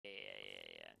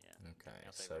Okay,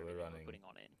 so we're running putting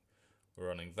on in. We're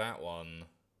running that one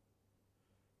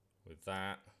with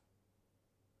that,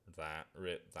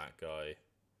 rip that guy,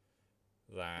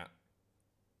 that,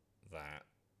 that,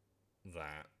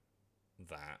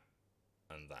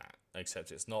 and that.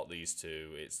 Except it's not these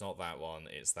two, it's not that one,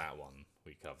 it's that one.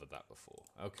 We covered that before.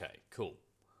 Okay, cool.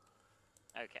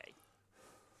 Okay.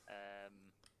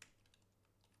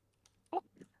 Oh,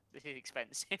 this is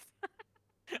expensive.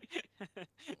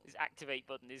 This activate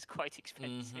button is quite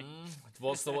expensive.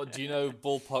 What's the what? Do you know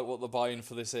ballpark what the buy-in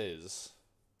for this is?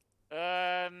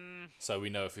 So we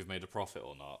know if we've made a profit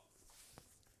or not.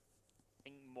 I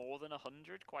think more than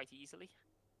 100 quite easily.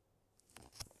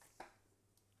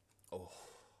 Oh.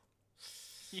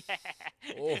 Yeah.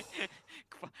 Oh.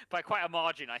 By quite a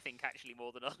margin, I think, actually,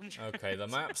 more than 100. Okay, the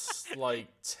map's like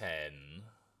 10.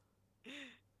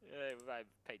 I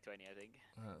paid 20, I think.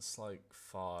 That's like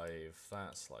 5.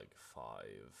 That's like 5.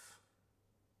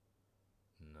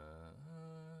 No,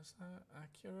 is that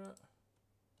accurate?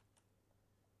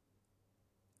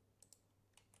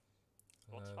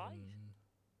 What's 5?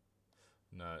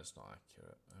 No, it's not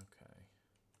accurate. Okay.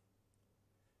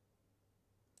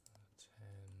 10.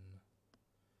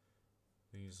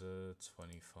 These are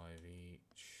 25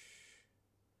 each.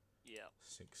 Yeah.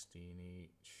 16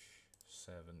 each.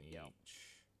 7 each.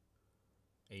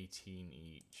 18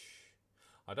 each.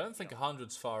 I don't think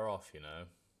 100's far off, you know.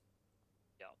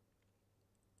 Yeah.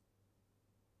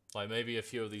 Like, maybe a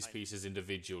few of these pieces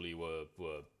individually were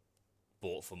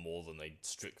bought for more than they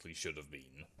strictly should have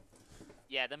been.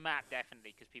 Yeah, the map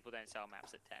definitely, because people don't sell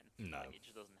maps at 10. No. Like, it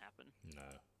just doesn't happen.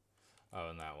 No. Oh,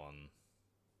 and that one.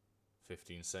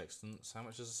 15 sextants. How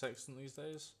much is a sextant these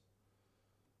days?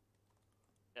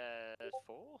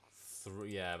 4? 3,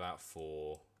 yeah, about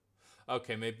 4.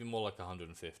 Okay, maybe more like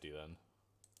 150 then.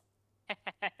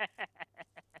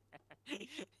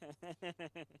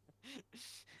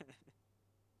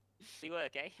 See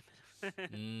work, eh?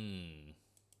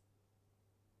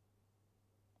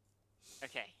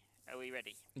 Okay, are we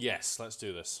ready? Yes, let's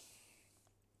do this.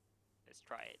 Let's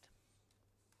try it.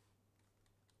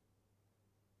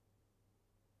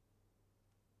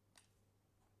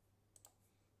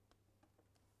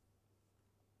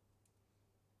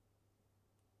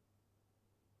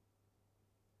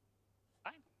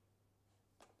 Fine.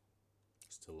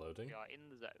 Still loading. We are in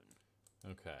the zone.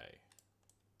 Okay.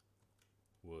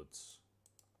 Woods.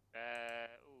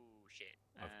 Oh shit.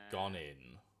 I've gone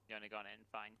in. You only gone in,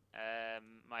 fine.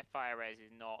 My fire res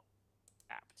is not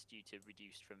apt due to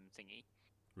reduced from thingy.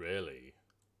 Really?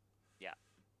 Yeah.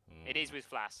 It is with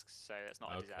flasks, so that's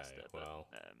not a disaster. Well.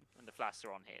 But, and the flasks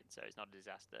are on hit, so it's not a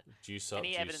disaster. Juice up,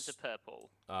 Any evidence of purple?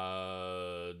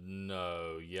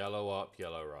 No. Yellow up,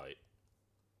 yellow right.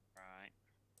 Right.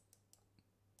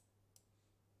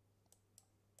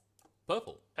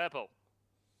 Purple. Purple.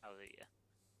 Hallelujah.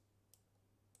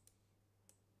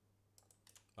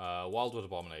 Wildwood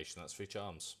Abomination, that's 3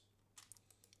 charms.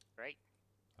 Great.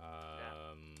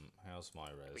 How's my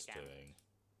res doing?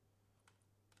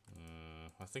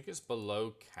 I think it's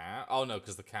below cap. Oh no,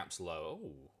 because the cap's low.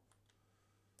 Oh.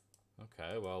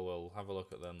 Okay, well, we'll have a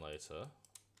look at them later.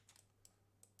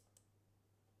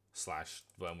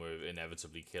 / when we're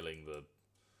inevitably killing the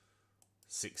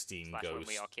 16 / ghosts. when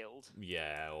we are killed.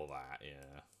 Yeah, all that,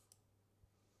 yeah.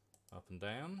 Up and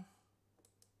down?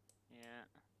 Yeah.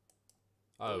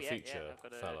 Oh, yeah, feature. Yeah, I've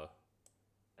got fella.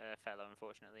 Fella,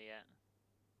 unfortunately, yeah.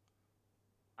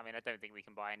 I mean, I don't think we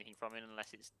can buy anything from it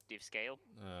unless it's div scale.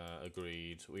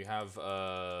 Agreed. We have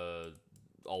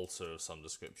altar of some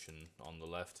description on the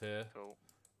left here. Cool.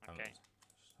 Okay.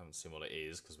 Haven't seen what it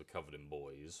is because we're covered in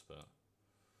boys, but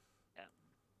yeah.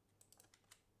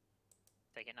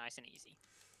 Take it nice and easy.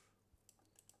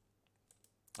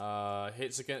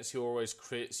 Hits against you always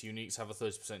crits. Uniques have a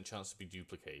 30% chance to be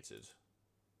duplicated.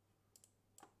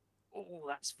 Oh,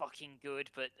 that's fucking good,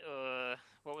 but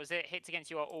what was it? Hits against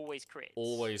you are always crits.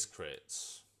 Always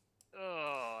crits.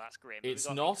 Oh, that's grim. It's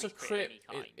not a crit.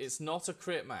 It's not a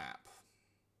crit map.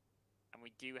 And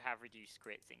we do have reduced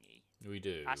crit thingy. We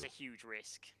do. That's a huge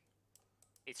risk.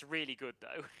 It's really good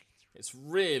though. It's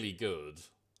really good.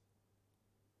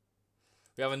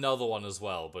 We have another one as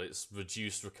well, but it's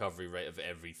reduced recovery rate of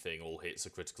everything. All hits are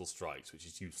critical strikes, which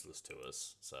is useless to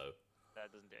us. So that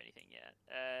doesn't do anything yet.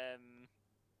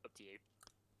 Up to you.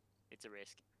 It's a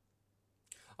risk.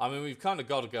 I mean, we've kind of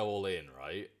got to go all in,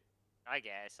 right? I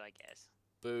guess.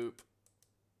 Boop.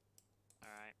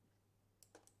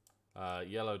 Alright.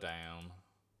 Yellow down.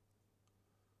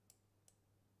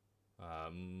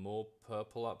 More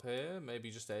purple up here.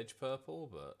 Maybe just edge purple,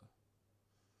 but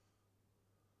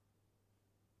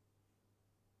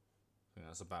I think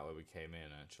that's about where we came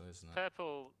in, actually, isn't it?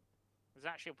 Purple There's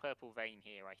actually a purple vein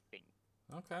here, I think.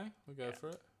 Okay, we go for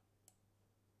it.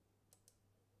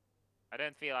 I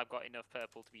don't feel I've got enough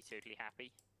purple to be totally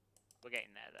happy. We're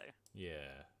getting there, though.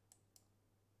 Yeah.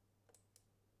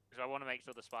 Because I want to make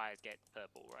sure the spires get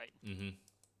purple, right? Mm-hmm.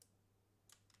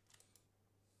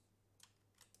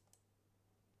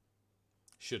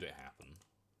 Should it happen?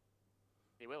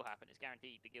 It will happen. It's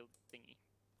guaranteed. The guild thingy.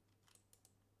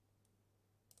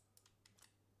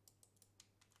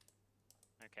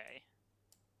 Okay.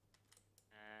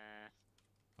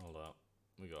 Hold up.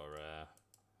 We got a rare.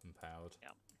 Empowered.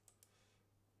 Yep.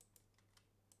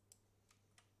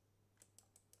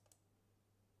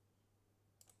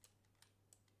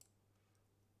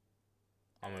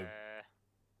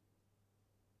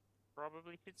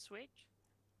 Probably should switch.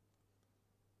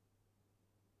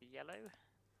 The yellow.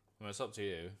 Well, it's up to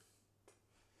you.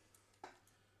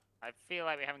 I feel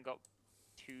like we haven't got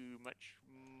too much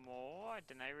more. I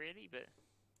don't know really, but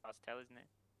hard to tell, isn't it?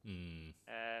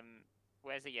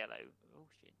 Where's the yellow? Oh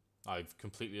shit. I've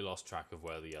completely lost track of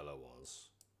where the yellow was.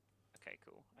 Okay,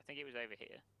 cool. I think it was over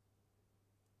here.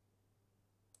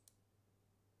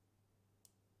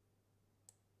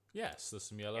 Yes, there's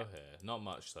some yellow here. Not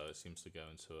much though. It seems to go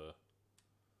into a.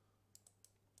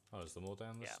 Oh, is there more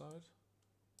down this side?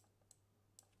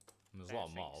 And there's a lot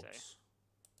of mobs. So.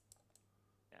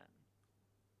 Yeah.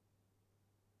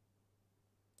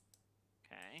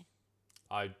 Okay.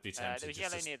 I'd be tempted. There was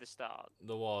yellow near the start.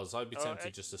 There was. I'd be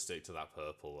tempted just to stick to that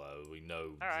purple though. We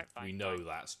know. We know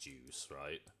that's juice,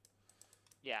 right?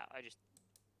 Yeah,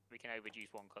 we can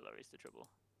overjuice one color is the trouble.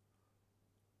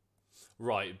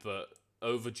 Right, but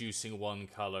overjuicing one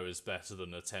color is better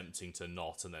than attempting to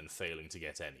not and then failing to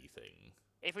get anything.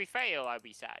 If we fail, I'd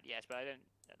be sad. Yes, but I don't.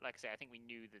 Like I say, I think we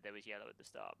knew that there was yellow at the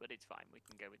start, but it's fine. We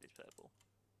can go with this purple.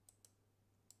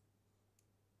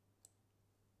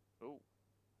 Ooh,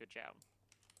 good shout.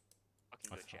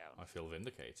 Fucking good shout. I feel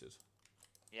vindicated.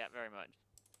 Yeah, very much.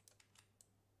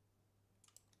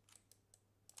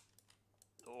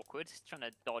 Awkward, trying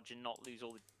to dodge and not lose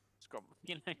all the scrum,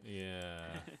 you know?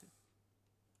 Yeah.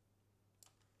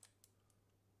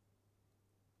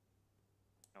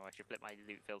 Oh, I should flip my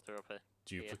loot filter up.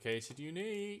 Duplicated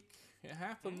unique. It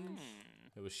happened.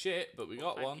 It was shit, but we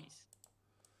got one.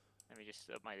 Let me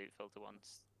just up my loot filter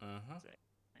once. So,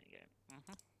 there you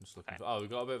go. Just looking for, oh, we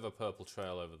got a bit of a purple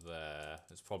trail over there.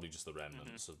 It's probably just the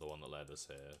remnants of the one that led us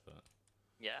here, but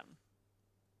yeah.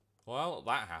 Well,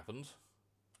 that happened.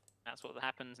 That's what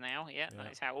happens now. Yeah,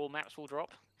 that's how all maps will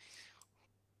drop.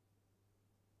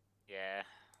 Yeah.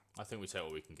 I think we take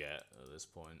what we can get at this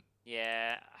point.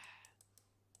 Yeah.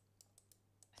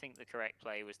 I think the correct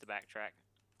play was to backtrack.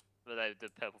 Although the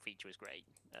purple feature was great.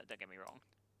 Don't get me wrong.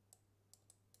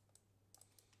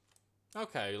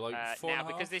 Okay, like now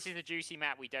because this is a juicy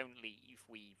map, we don't leave.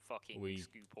 We fucking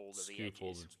scoop all of the edges.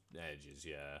 All the edges,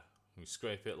 yeah. We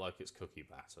scrape it like it's cookie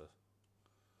batter.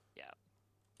 Yeah.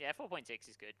 Yeah, 4.6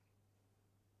 is good.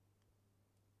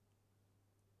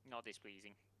 Not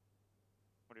displeasing.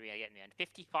 What do we get in the end?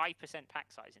 55%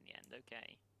 pack size in the end.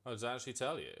 Okay. Oh, does it actually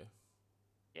tell you?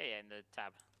 Yeah, in the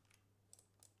tab.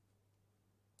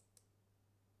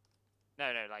 No,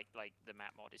 like the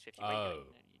map mod is 50. Oh.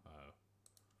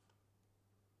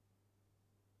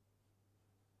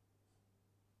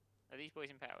 Are these boys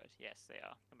empowered? Yes, they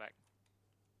are. Come back.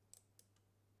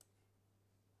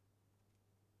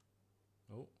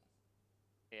 Oh.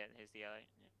 Yeah, here's the yellow.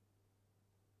 Yeah.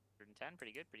 110,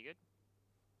 pretty good, pretty good.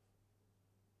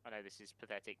 I know this is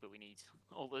pathetic, but we need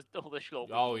all the schlop.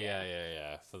 Oh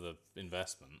yeah, for the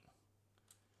investment.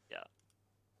 Yeah.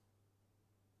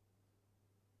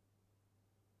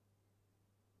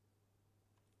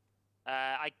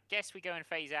 I guess we go and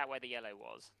phase out where the yellow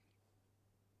was.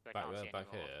 So back there,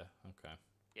 back here. Okay.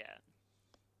 Yeah.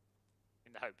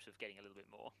 In the hopes of getting a little bit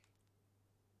more.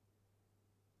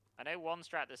 I know one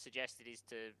strat that's suggested is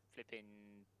to flip in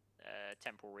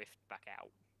Temporal Rift back out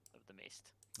of the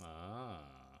mist. Ah.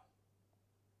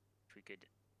 If we could.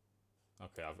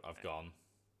 Okay, I've gone.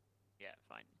 Yeah,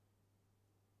 fine.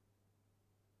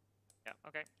 Yeah,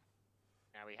 okay.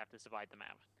 Now we have to survive the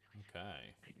map.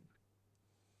 Okay.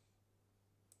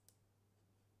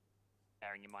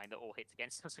 Bearing in mind that all hits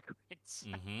against us are crits.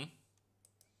 Mm-hmm.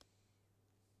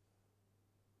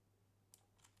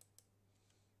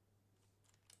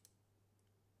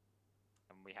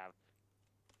 And we have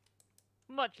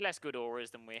much less good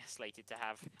auras than we're slated to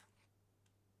have.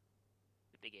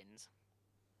 It begins.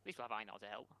 At least we'll have Einar to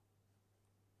help.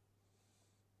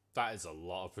 That is a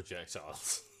lot of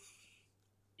projectiles.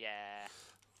 Yeah.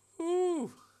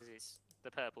 Woo! Because it's the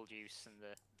purple juice and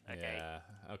the... Okay. Yeah.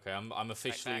 Okay, I'm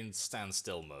officially in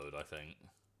standstill mode, I think.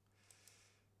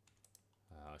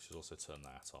 I should also turn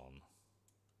that on.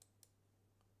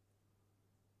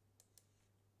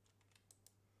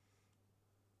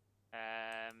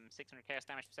 Um, 600 chaos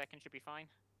damage per second should be fine.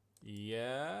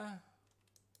 Yeah.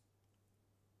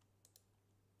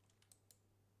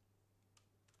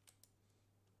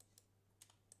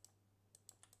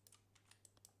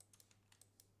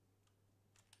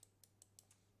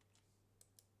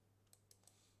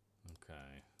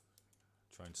 Okay.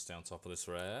 Trying to stay on top of this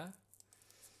rare.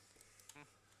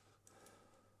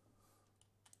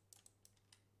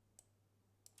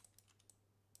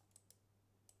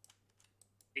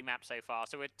 Map so far,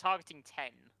 so we're targeting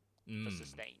 10 for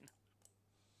sustain.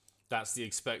 That's the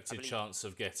expected chance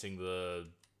of getting the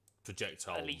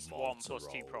projectile at least mod 1 to plus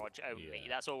 2 roll. proj only. Yeah.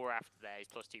 That's all we're after there is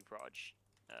plus 2 proj.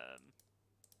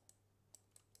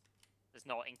 It's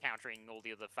not encountering all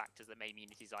the other factors that make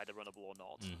immunities either runnable or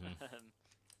not.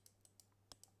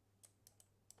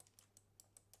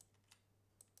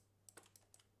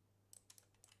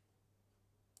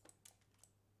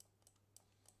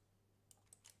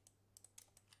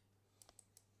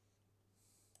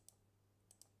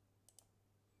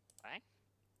 Okay.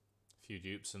 Few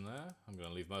dupes in there. I'm going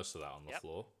to leave most of that on the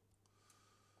floor.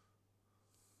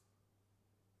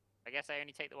 I guess I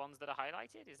only take the ones that are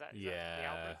highlighted. Is that the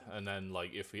algorithm? And then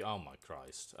like if we, oh my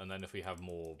Christ, and then if we have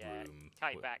more room,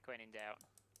 kite back when in doubt.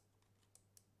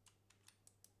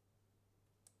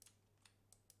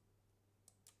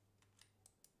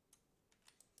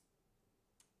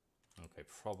 Okay,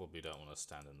 probably don't want to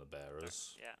stand in the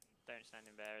bearers. Yeah, don't stand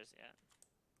in bearers. Yeah.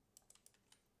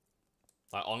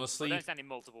 Like honestly, don't stand in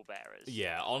multiple bearers.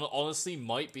 Yeah, honestly,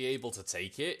 might be able to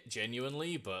take it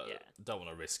genuinely, but don't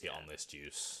want to risk it on this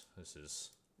juice. This is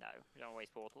no, we don't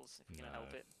waste portals if we can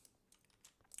help it.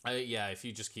 Yeah, if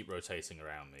you just keep rotating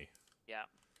around me. Yeah,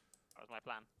 that was my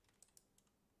plan.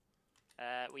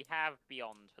 We have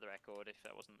Beyond for the record, if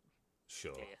that wasn't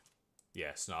clear.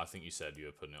 Yes, no, I think you said you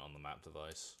were putting it on the map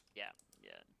device. Yeah.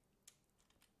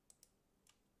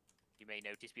 You may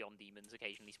notice Beyond demons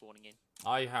occasionally spawning in.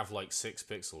 I have like 6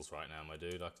 pixels right now, my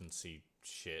dude. I can see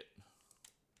shit.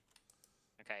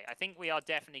 Okay, I think we are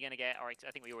definitely going to get our... I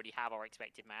think we already have our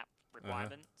expected map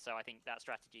requirement, so I think that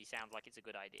strategy sounds like it's a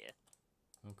good idea.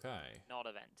 Okay. Not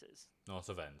Aventers. Not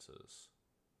Aventers.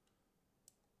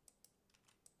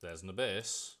 There's an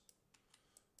Abyss.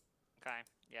 Okay,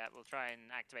 yeah, we'll try and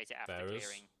activate it after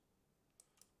clearing.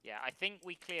 Yeah, I think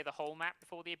we clear the whole map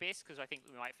before the Abyss, because I think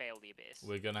we might fail the Abyss.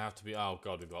 We're going to have to be... Oh,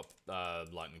 God, we've got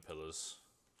lightning pillars.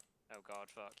 Oh, God,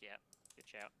 fuck, yeah. Good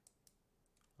shout.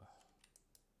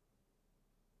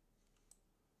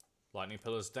 Lightning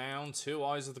pillars down. 2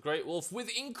 Eyes of the Great Wolf with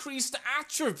increased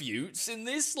attributes in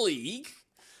this league.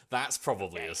 That's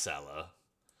probably a seller.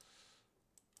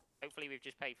 Hopefully we've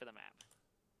just paid for the map.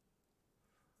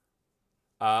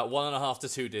 1.5 to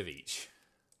 2 div each.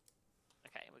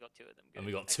 Okay, we got 2 of them. Good. And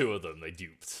we got 2 of them. They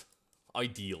duped.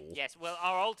 Ideal. Yes, well,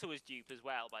 our altar was dupe as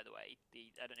well, by the way.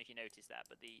 I don't know if you noticed that,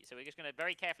 but so we're just going to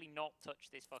very carefully not touch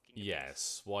this fucking Abyss.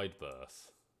 Yes, wide berth.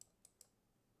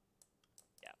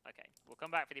 Yeah, okay. We'll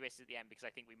come back for the Abyss at the end because I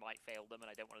think we might fail them and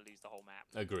I don't want to lose the whole map.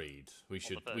 Agreed. We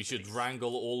should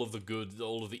wrangle all of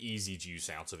the easy juice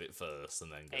out of it first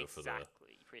and then go for the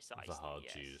hard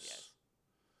juice. Yes.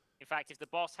 In fact, if the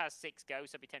boss has 6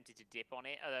 ghosts, I'd be tempted to dip on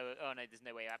it. Although, oh no, there's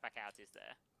no way back out, is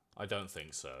there? I don't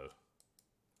think so.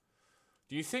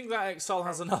 Do you think that Exile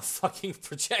has enough fucking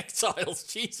projectiles?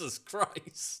 Jesus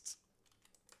Christ.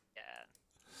 Yeah.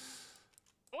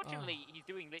 Fortunately, he's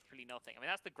doing literally nothing. I mean,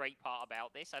 that's the great part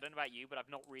about this. I don't know about you, but I've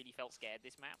not really felt scared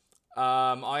this map.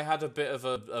 I had a bit of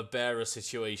a bearer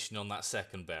situation on that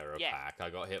second bearer pack. I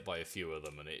got hit by a few of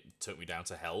them, and it took me down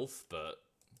to health, but...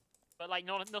 But, like,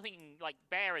 nothing, like,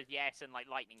 bearers, yes, and, like,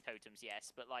 lightning totems,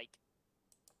 yes, but, like...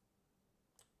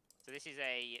 So this is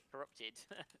a corrupted...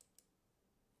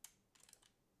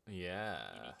 Yeah.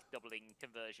 Unique doubling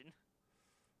conversion.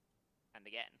 And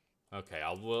again. Okay,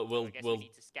 we'll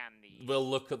need to scan these. We'll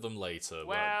look at them later.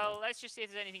 Well, let's just see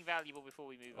if there's anything valuable before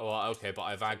we move on. Oh, okay, but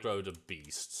I've aggroed a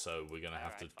beast, so we're gonna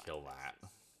have to kill that.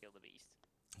 Kill the beast.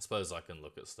 I suppose I can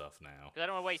look at stuff now. Because I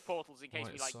don't want to waste portals in case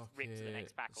we like rip to the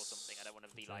next pack or something. I don't want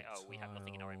to be like, oh, we have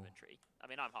nothing in our inventory. I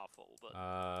mean, I'm half full, but.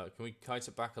 Can we kite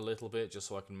it back a little bit just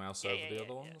so I can mouse over the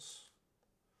other ones?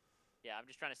 Yeah, I'm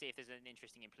just trying to see if there's an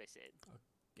interesting implicit.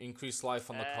 Increased life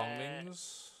on the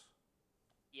Konglings.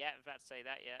 Yeah, I was about to say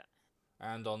that, yeah.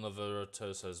 And on the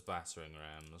Virtuoso's battering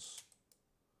rams.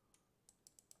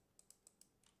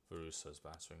 Virtuoso's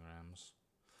battering rams.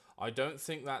 I don't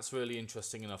think that's really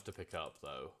interesting enough to pick up,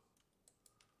 though.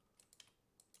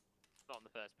 Not on the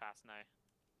first pass, no.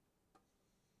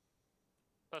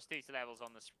 +2 to levels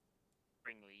on the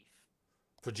spring leaf.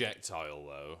 Projectile,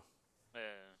 though.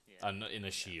 Yeah. And in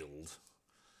a shield.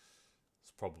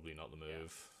 It's probably not the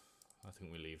move. I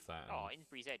think we leave that. Oh,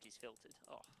 Innsbruck's edge is filtered.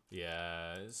 Oh,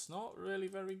 Yeah, it's not really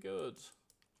very good.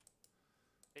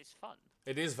 it's fun.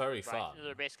 It is very Right, fun.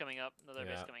 another abyss coming up. Another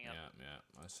abyss coming up. Yeah,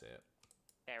 I see it.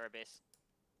 Air abyss.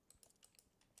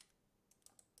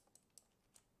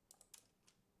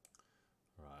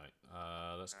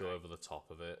 Right, let's go over the top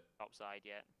of it. Top side,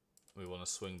 yeah. We want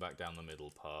to swing back down the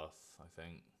middle path, I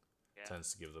think. Yeah.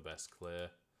 Tends to give the best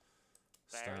clear.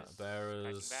 Bearers.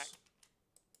 Bearers. Back.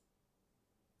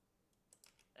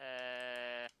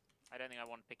 I don't think I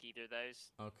want to pick either of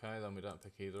those. Okay, then we don't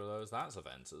pick either of those. That's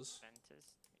Aventers.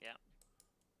 Centers, yeah.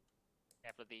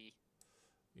 Careful of the...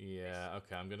 Yeah,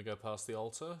 okay, I'm going to go past the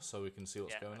altar so we can see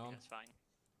what's going on. That's fine.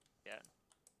 Yeah.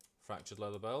 Fractured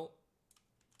leather belt.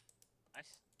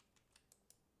 Nice.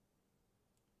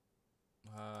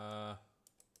 I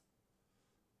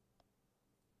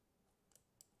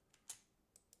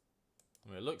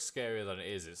mean, it looks scarier than it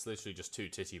is. It's literally just two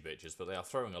titty bitches, but they are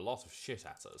throwing a lot of shit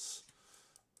at us.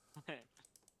 Okay.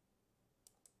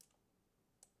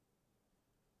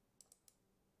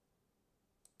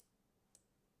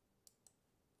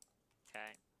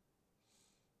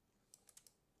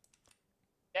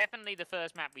 Definitely the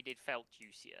first map we did felt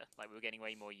juicier. Like, we were getting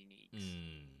way more uniques.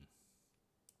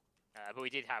 But we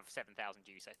did have 7,000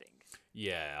 juice, I think.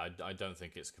 Yeah, I don't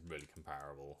think it's really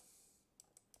comparable.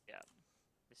 Yeah.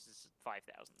 This is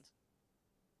 5,000.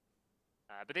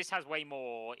 But this has way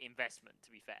more investment,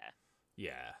 to be fair.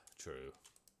 Yeah, true.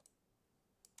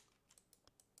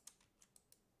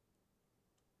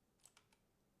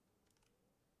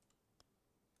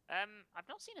 I've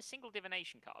not seen a single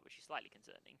divination card, which is slightly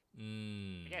concerning.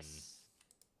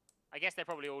 I guess they're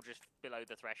probably all just below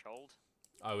the threshold.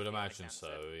 I would imagine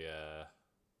so, yeah.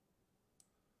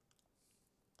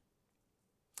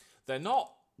 They're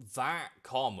not that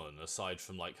common, aside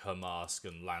from, like, Hermask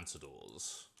and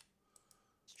Lanceadors.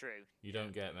 It's true. You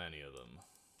don't get many of them.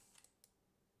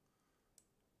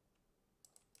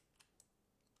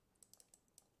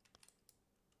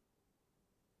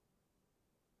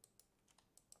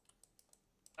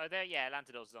 Oh, yeah,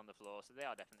 Lanceadors is on the floor, so they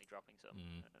are definitely dropping some.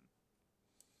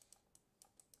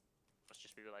 Must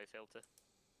just be below filter.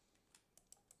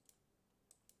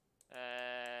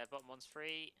 Bottom one's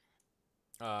free.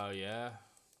 Yeah.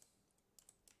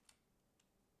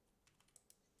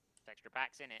 Extra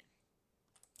packs in it.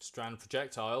 Strand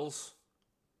projectiles.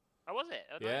 Oh, was it?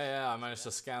 Oh, nice. Yeah, I managed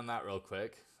to scan that real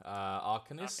quick.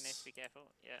 Arcanist. Arcanist, be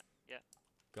careful. Yeah.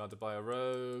 Guarded by a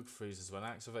rogue, freezes when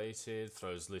activated,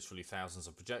 throws literally thousands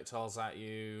of projectiles at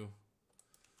you.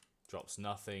 Drops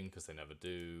nothing, because they never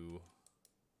do.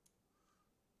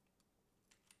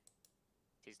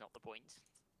 It is not the point.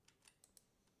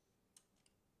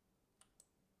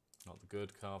 Not the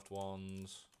good carved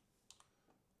ones.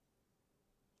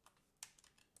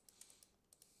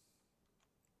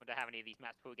 Wonder how many of these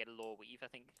maps will get a lore weave. I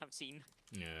think I've seen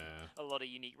a lot of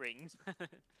unique rings.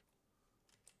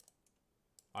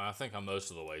 I think I'm most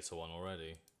of the way to one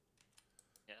already.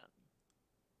 Yeah.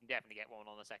 You can definitely get one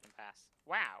on the second pass.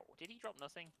 Wow, did he drop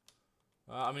nothing?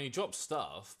 I mean, he dropped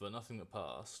stuff, but nothing that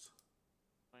passed.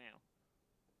 Wow.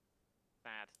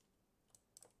 Bad.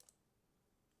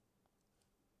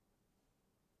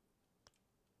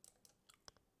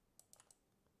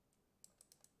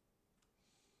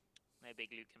 No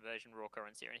big loot conversion, raw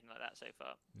currency, or anything like that so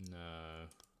far. No.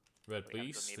 Red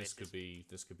Beast, this could be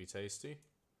tasty.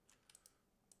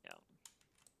 Yeah.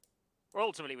 Well,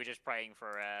 ultimately, we're just praying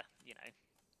for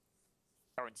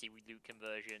currency loot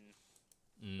conversion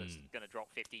that's gonna drop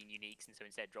 15 uniques, and so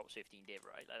instead drops 15 div,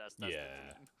 right? Like, that's the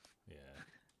dream. Yeah.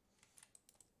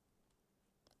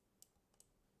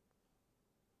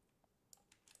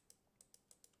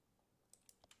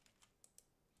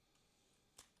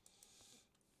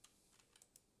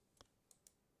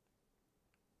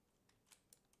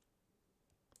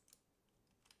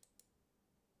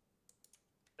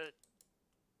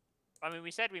 I mean,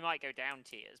 we said we might go down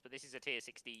tiers, but this is a tier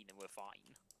 16 and we're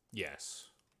fine.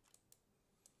 Yes.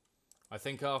 I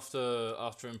think after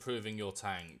improving your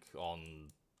tank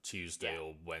on Tuesday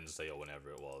or Wednesday or whenever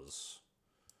it was,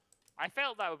 I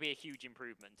felt that would be a huge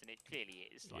improvement, and it clearly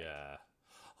is. Like, yeah.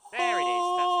 There it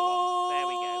is. That's the one. There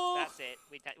we go. That's it.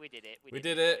 We did it. We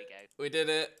did it. There we go. We did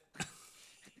it.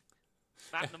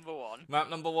 Map number 1. Map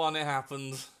number 1. It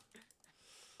happened.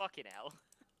 Fucking hell.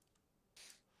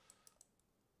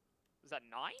 Was that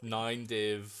 9? 9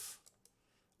 div.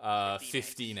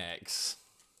 15x.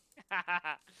 There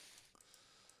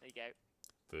you go.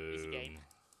 Boom. Easy game.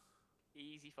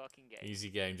 Easy fucking game. Easy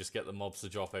game. Just get the mobs to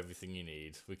drop everything you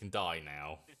need. We can die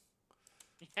now.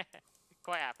 Yeah.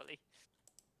 Quite happily.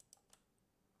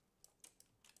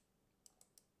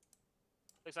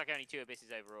 Looks like only 2 abysses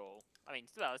overall. I mean,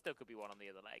 well, there still could be one on the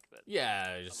other leg, but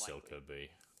Yeah, it still unlikely. could be.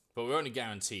 But we're only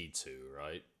guaranteed 2,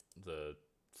 right? The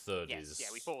third yes, is... yeah,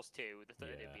 we forced 2. The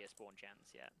third Yeah. would be a spawn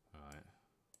chance, yeah. Alright.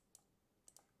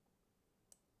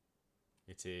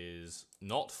 It is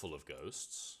not full of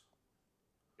ghosts.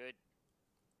 Good.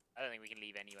 I don't think we can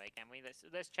leave anyway, can we?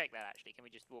 Let's check that, actually. Can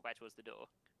we just walk back towards the door?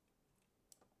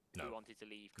 If No. we wanted to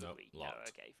leave, could Nope, we? locked. No,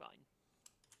 okay, fine.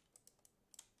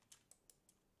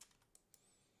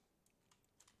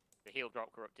 The heal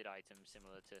drop corrupted items,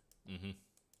 similar to Mm-hmm.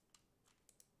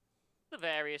 the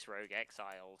various rogue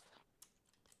exiles.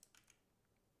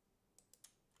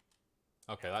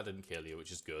 Okay, that didn't kill you,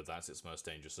 which is good. That's its most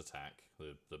dangerous attack.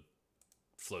 The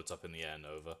float up in the air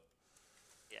Nova.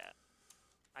 Yeah.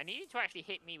 I needed to actually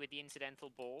hit me with the incidental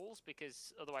balls,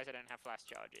 because otherwise I don't have flash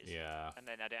charges. Yeah. And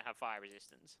then I don't have fire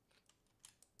resistance.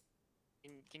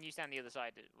 Can you stand the other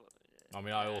side? I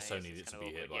mean, I also yes, need it's it to kinda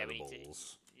be hit awkward. by Yeah, the we need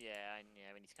balls.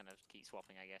 we need to kind of keep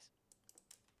swapping, I guess.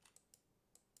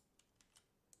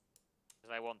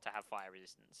 Because I want to have fire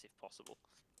resistance, if possible.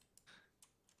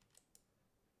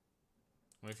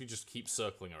 I mean, if you just keep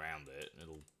circling around it,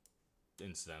 it'll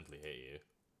incidentally hit you.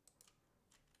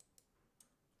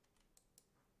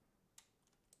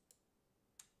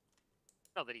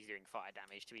 Not that he's doing fire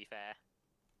damage, to be fair.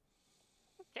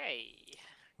 Okay.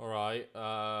 Alright,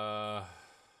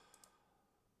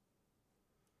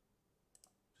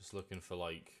 just looking for,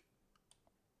 like,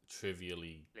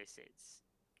 trivially Implicits.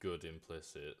 good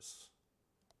implicits.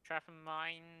 Trap and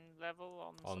mine level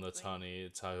on The something?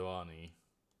 Tahuani.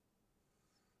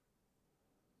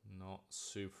 Not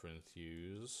super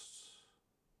enthused.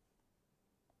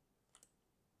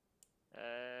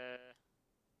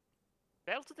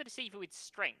 Belt of the Deceiver with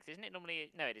strength, isn't it normally?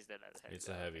 No, it is the heavy It's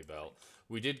belt. a heavy Okay, belt. fine.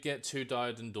 We did get 2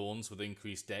 Diadem Dawns with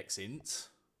increased Dex Int,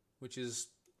 which is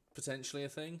potentially a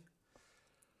thing.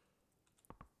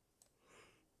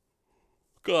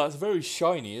 God, that's very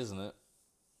shiny, isn't it?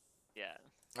 Yeah.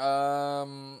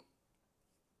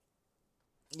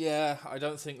 Yeah, I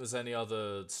don't think there's any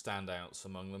other standouts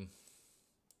among them.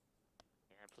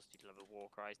 Yeah, plus 2 to level War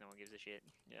Cries, no one gives a shit.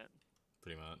 Yeah.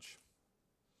 Pretty much.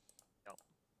 Oh.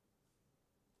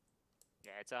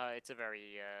 Yeah, it's a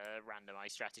very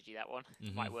randomized strategy, that one.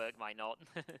 Mhm. Might work, might not.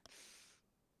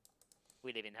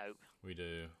 We live in hope, We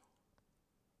do.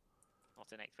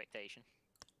 not an expectation.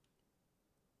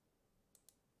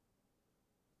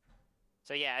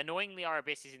 So yeah, annoyingly, our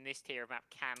abysses in this tier of map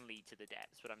can lead to the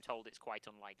depths, but I'm told it's quite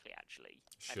unlikely, actually.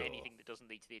 Sure. And anything that doesn't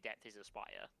lead to the depth is a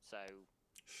spire, so...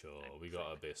 Sure, No, we got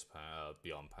fair. Abyss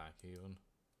Beyond Pack even.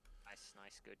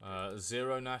 Nice, good.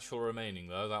 0 natural remaining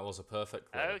though, that was a perfect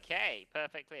clear. Okay,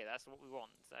 perfect clear. That's what we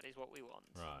want. That is what we want.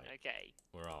 Right. Okay,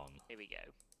 We're on. here we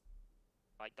go.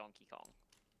 Like Donkey Kong.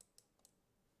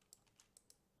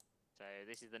 So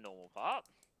this is the normal part.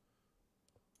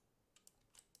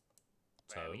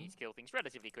 Where we Tome. need to kill things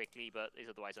relatively quickly, but is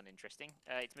otherwise uninteresting.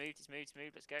 It's moved.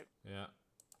 Let's go. Yeah.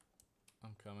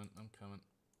 I'm coming.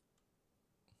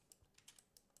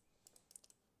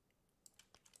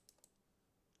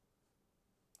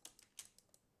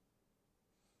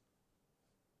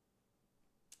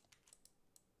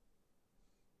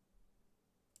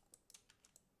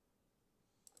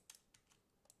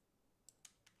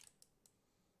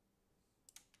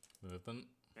 Movement.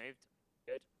 Moved.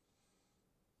 Good.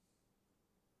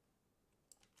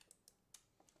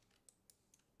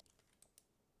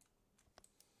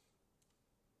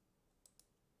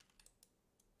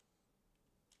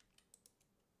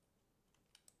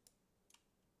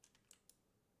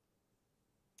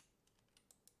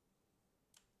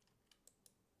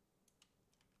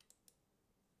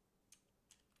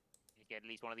 You get at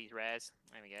least one of these rares.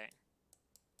 There we go.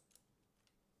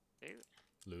 2.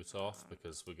 Loot off,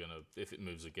 because we're gonna... If it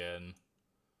moves again...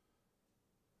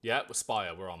 Yeah, we're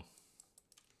Spire, we're on.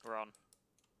 We're on.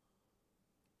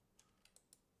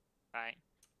 Right.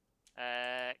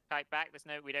 Kite back.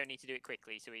 We don't need to do it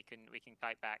quickly, so we can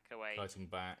kite back away. Kiting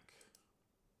back.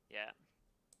 Yeah.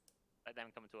 Let them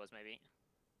come to us, maybe.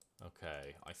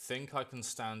 Okay, I think I can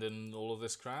stand in all of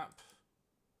this crap.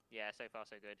 Yeah, so far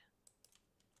so good.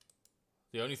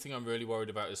 The only thing I'm really worried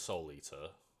about is Soul Eater.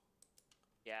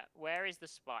 Yeah, where is the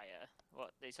spire?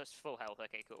 What? It's just full health.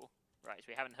 Okay, cool. Right, so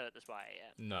we haven't hurt the spire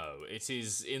yet. No, it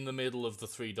is in the middle of the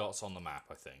 3 dots on the map,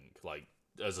 I think. Like,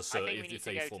 as a I think we need if to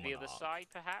they go to form the an other arc. side,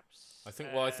 perhaps. I think.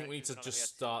 Well, I think we need 'cause to it's not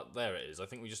just gonna start. There it is. I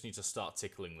think we just need to start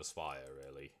tickling the spire,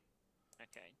 really. be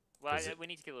okay. Well, 'Cause we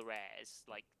need to kill the rares,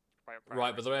 like. Right, but the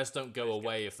priority. rest don't go Let's go.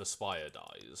 away if the spire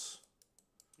dies.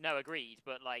 No, agreed.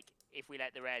 But like, if we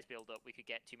let the rares build up, we could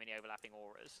get too many overlapping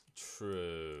auras.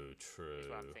 True, true. Is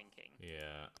what I'm thinking.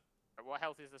 Yeah. What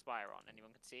health is the Spire on?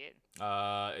 Anyone can see it?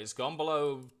 It's gone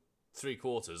below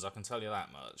 3/4. I can tell you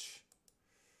that much.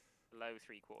 Below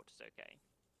 3/4. Okay.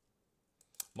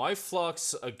 My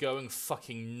flux are going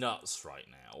fucking nuts right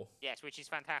now. Yes, which is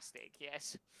fantastic.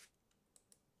 Yes.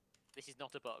 This is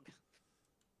not a bug.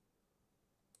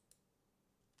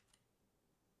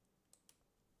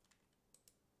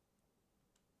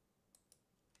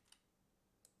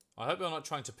 I hope you're not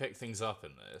trying to pick things up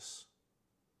in this.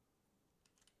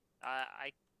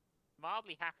 I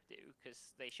mildly have to,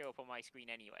 because they show up on my screen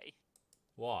anyway.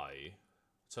 Why?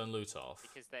 Turn loot off.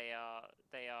 Because they are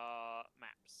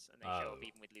maps, and they show up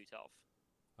even with loot off.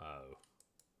 Oh.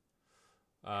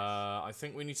 I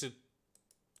think we need to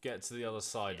get to the other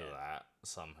side of that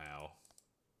somehow.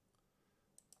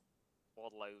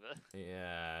 Waddle over.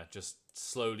 Yeah, just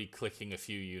slowly clicking a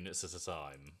few units at a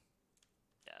time.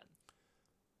 Yeah.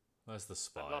 Where's the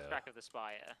Spire? I've lost track of the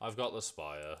Spire. I've got the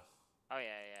Spire. Oh,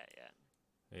 yeah.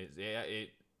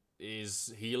 It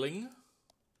is healing.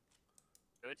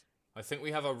 Good. I think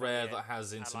we have a rare that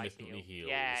has intermittently heals.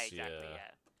 Yeah, exactly,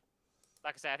 yeah.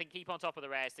 Like I say, I think keep on top of the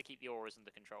rares to keep the auras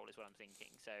under control is what I'm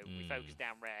thinking. So we focus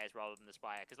down rares rather than the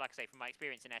Spire. Because like I say, from my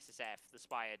experience in SSF, the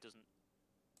Spire doesn't...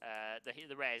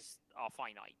 the rares are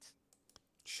finite.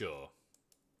 Sure.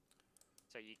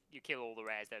 So you kill all the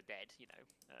rares, they're dead, you know.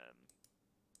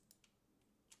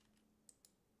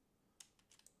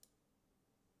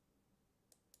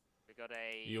 We got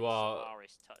a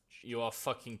Solaris touch. You are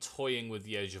fucking toying with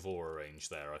the edge of aura range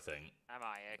there, I think. Am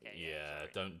I? Okay. Yeah,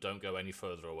 don't go any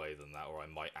further away than that, or I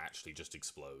might actually just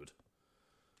explode.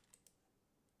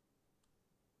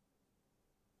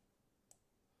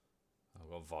 I've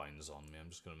got vines on me. I'm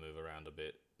just going to move around a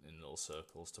bit in little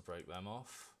circles to break them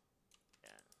off. Yeah.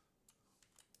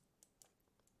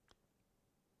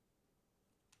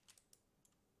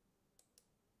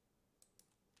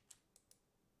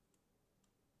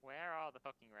 Where are the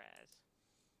fucking rares?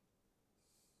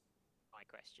 My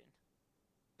question.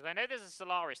 Because I know there's a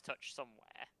Solaris touch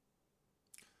somewhere.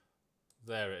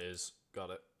 There it is. Got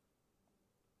it.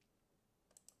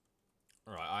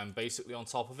 Right, I'm basically on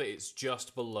top of it. It's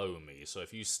just below me, so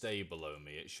if you stay below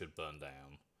me, it should burn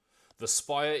down. The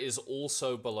Spire is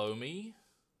also below me.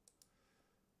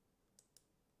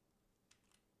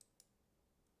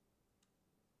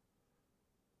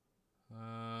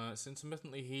 It's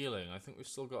intermittently healing. I think we've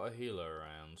still got a healer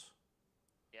around.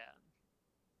 Yeah.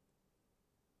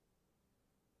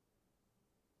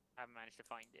 I haven't managed to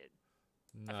find it.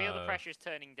 No. I feel the pressure's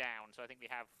turning down, so I think we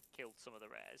have killed some of the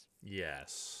rares.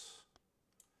 Yes.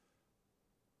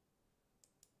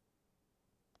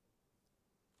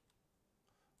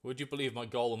 Would you believe my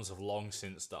golems have long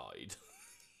since died?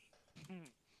 You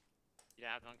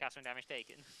don't have them on cast when damage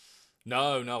taken?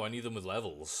 No, I need them with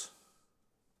levels.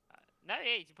 No,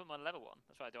 yeah, you can put them on level 1.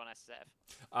 That's what I do on SSF.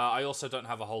 I also don't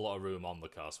have a whole lot of room on the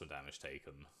cast when damage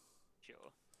taken.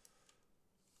 Sure.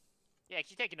 Yeah,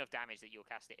 because you take enough damage that you'll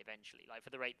cast it eventually. Like,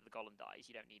 for the rate that the golem dies,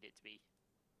 you don't need it to be...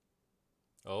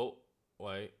 Oh,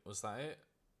 wait, was that it?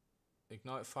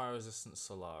 Ignite fire resistant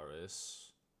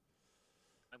Solaris.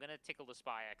 I'm going to tickle the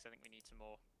Spire, because I think we need some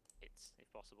more hits,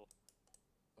 if possible.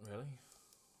 Really?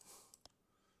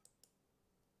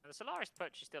 And the Solaris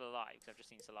touch is still alive, because I've just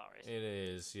seen Solaris. It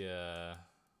is, yeah.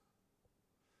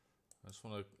 I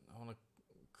want to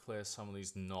clear some of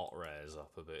these not rares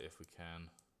up a bit if we can.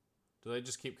 Do they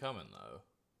just keep coming though?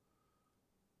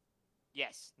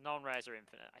 Yes, non-rares are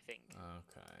infinite, I think.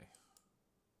 Okay.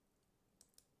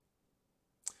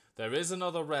 There is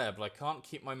another rare, but I can't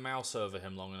keep my mouse over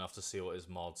him long enough to see what his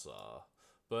mods are.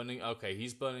 Burning, okay,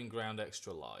 he's burning ground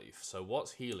extra life. So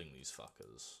what's healing these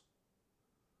fuckers?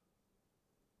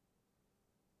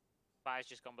 Spire's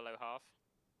just gone below half.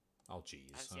 Oh,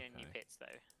 jeez. I haven't seen any new pits, though.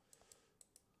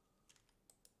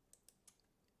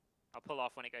 I'll pull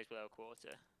off when it goes below a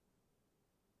quarter.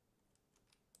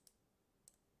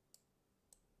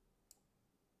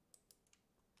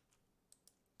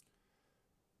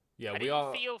 Yeah, I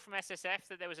didn't feel from SSF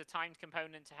that there was a timed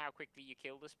component to how quickly you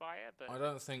kill the Spire, but... I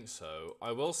don't think so.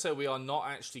 I will say we are not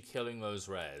actually killing those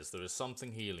rares. There is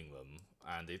something healing them,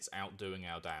 and it's outdoing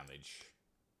our damage.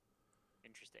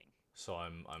 Interesting. So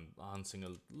I'm hunting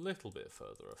a little bit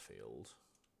further afield.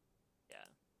 Yeah.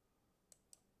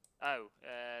 Oh,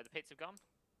 the pits have gone?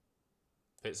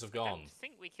 Pits have I gone. don't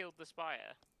think we killed the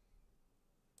Spire.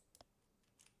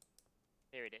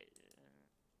 Here it is.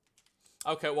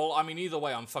 Okay, well, I mean, either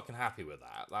way, I'm fucking happy with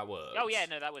that. That works. Oh yeah,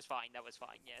 no, that was fine. That was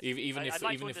fine. Yes. Even if I'd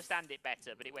like to understand it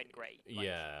better, but it went great. Like,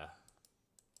 yeah,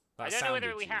 I don't know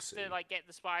whether we have to like get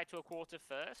the spire to a quarter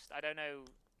first. I don't know.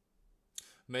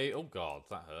 Oh god,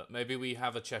 that hurt. Maybe we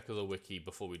have a check of the wiki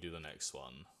before we do the next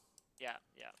one. Yeah.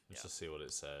 Just to see what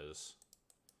it says.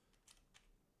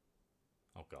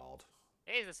 Oh god.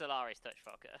 It is a Solaris touch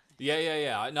fucker.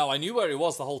 Yeah. No, I knew where he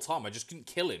was the whole time. I just couldn't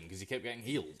kill him because he kept getting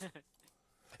healed.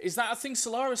 Is that a thing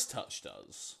Solaris touch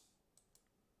does?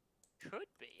 Could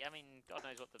be. I mean, God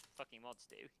knows what the fucking mods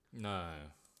do. No.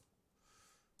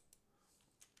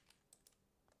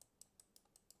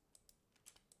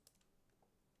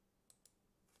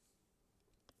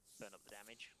 Turn up the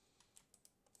damage.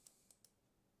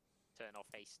 Turn off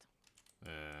haste.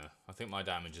 Yeah, I think my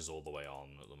damage is all the way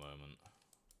on at the moment.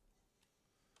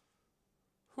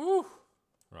 Whew.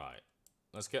 Right.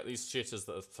 Let's get these chitters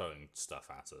that are throwing stuff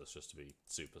at us just to be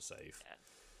super safe.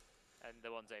 Yeah. And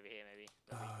the ones over here, maybe.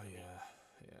 Oh, yeah.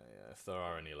 If there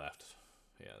are any left.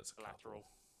 Yeah, there's a Collateral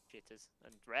couple. jitters.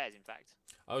 And rares, in fact.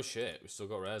 Oh, shit. We've still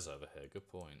got rares over here. Good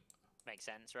point. Makes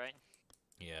sense, right?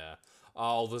 Yeah.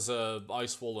 Oh, there's a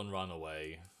ice wall and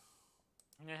runaway.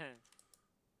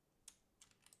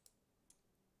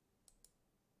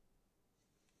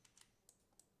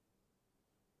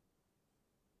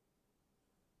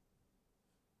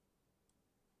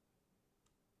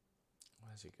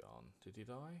 Where's he gone? Did he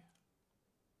die?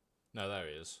 No, there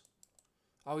he is.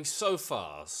 Oh, he's so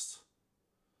fast.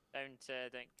 Don't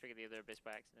trigger the other abyss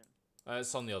by accident.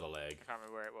 It's on the other leg. I can't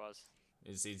remember where it was.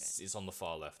 It's on the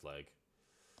far left leg.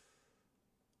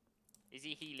 Is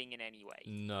he healing in any way?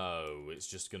 No, it's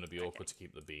just going to be awkward to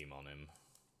keep the beam on him.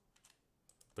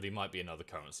 But he might be another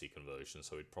currency conversion,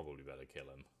 so we'd probably better kill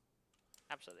him.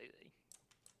 Absolutely.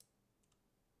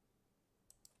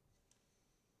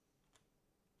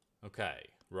 Okay,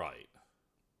 right.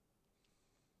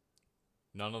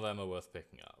 None of them are worth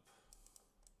picking up.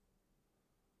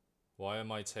 Why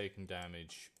am I taking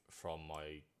damage from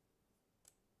my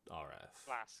RF?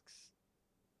 Flasks.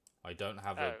 I don't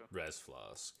have a res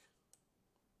flask.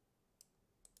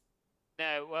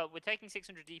 No, well, we're taking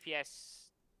 600 DPS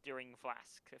during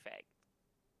flask effect.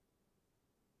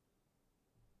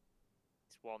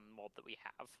 It's one mod that we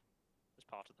have as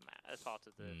part of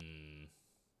the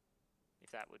if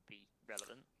that would be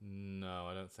relevant. No,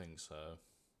 I don't think so.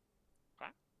 Okay.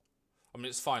 I mean,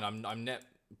 it's fine. I'm net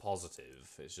positive.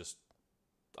 It's just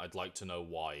I'd like to know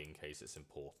why in case it's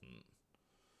important.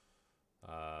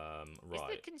 Right.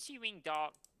 Is the consuming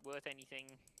dark worth anything?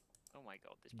 Oh my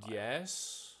god, this pile.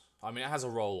 Yes. I mean, it has a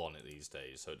roll on it these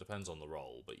days, so it depends on the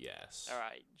roll, but yes.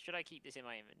 Alright, should I keep this in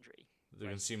my inventory? The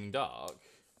Consuming Dark?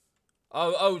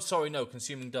 Oh, sorry, no,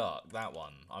 Consuming Dark, that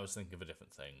one. I was thinking of a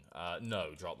different thing.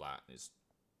 No, drop that. It's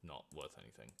not worth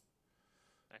anything.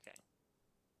 Okay.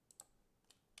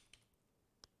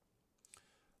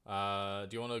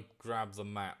 Do you want to grab the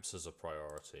maps as a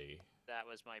priority? That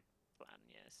was my plan,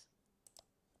 yes.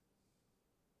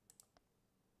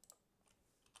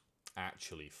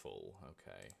 Actually full.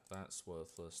 Okay, that's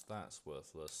worthless. That's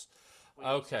worthless. We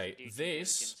also Okay, do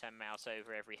this... and mouse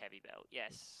over every heavy belt,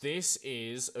 yes. This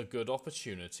is a good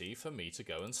opportunity for me to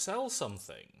go and sell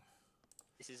something.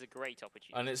 This is a great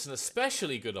opportunity. And it's an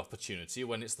especially good opportunity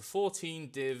when it's the 14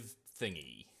 div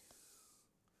thingy.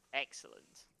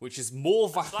 Excellent. Which is more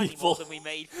valuable slightly more than we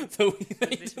made than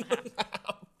this map.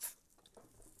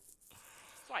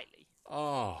 Slightly.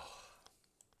 Oh.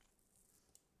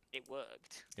 It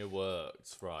worked. It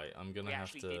worked. Right, I'm gonna have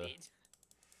to. Did it.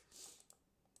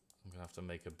 I'm gonna have to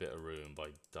make a bit of room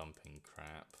by dumping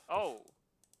crap. Oh,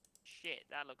 shit!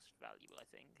 That looks valuable. I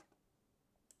think.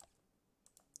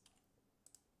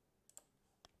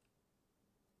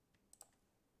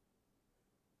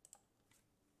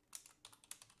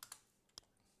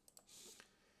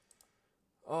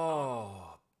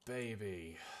 Oh,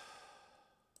 baby.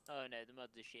 Oh no, the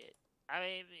mods are shit. I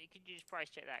mean, could you just price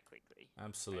check that quickly?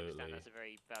 Absolutely. I understand that's a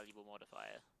very valuable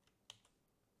modifier.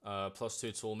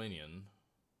 +2 tool minion.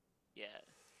 Yeah.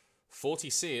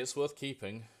 40C, it's worth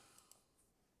keeping.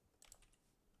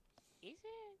 Is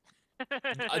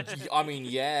it? I mean,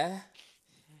 yeah.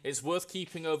 It's worth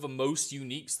keeping over most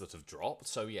uniques that have dropped,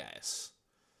 so yes.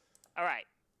 Alright.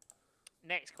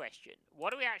 Next question.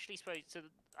 What are we actually supposed to...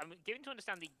 I'm given to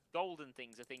understand the golden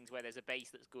things are things where there's a base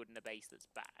that's good and a base that's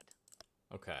bad.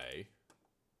 Okay.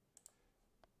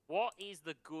 What is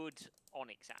the good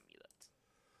Onyx amulet?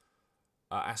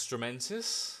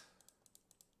 Astromentis?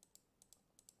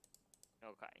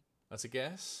 Okay. That's a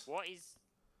guess? What is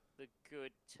the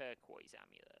good turquoise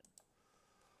amulet?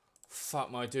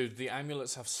 Fuck my dude, the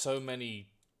amulets have so many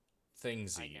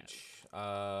things each.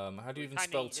 How do you even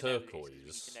spell turquoise? We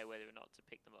need to know whether or not to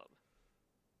pick them up.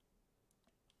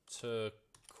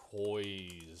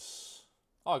 Turquoise.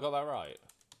 Oh, I got that right.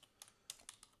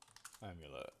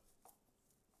 Amulet.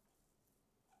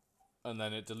 And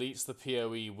then it deletes the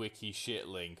POE wiki shit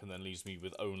link and then leaves me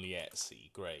with only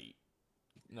Etsy. Great.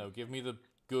 No, give me the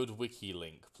good wiki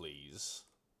link, please.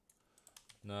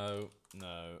 No,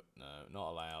 no, no, not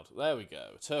allowed. There we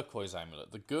go. Turquoise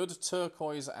amulet. The good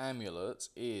turquoise amulet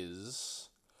is...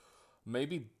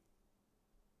 Maybe...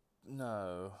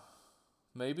 No.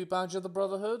 Maybe Badge of the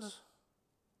Brotherhood?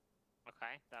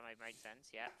 Okay, that might make sense,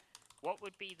 yeah. What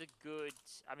would be the good...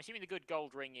 I'm assuming the good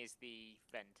gold ring is the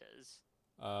Venter's.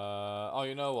 Oh,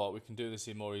 you know what? We can do this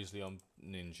here more easily on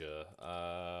Ninja.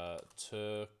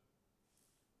 Did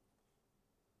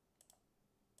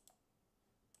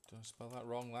I spell that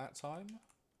wrong that time?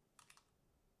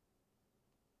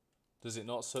 Does it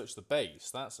not search the base?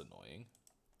 That's annoying.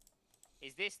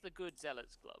 Is this the good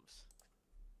Zealot's gloves?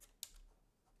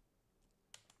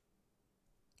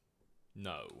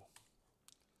 No.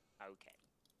 Okay.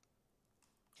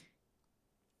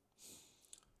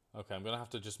 Okay, I'm going to have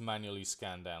to just manually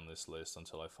scan down this list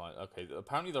until I find... Okay,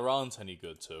 apparently there aren't any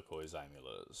good turquoise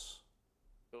amulets.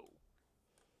 Cool.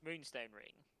 Moonstone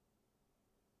ring.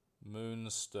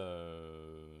 Moonstone...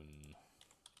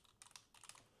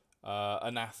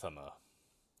 Anathema.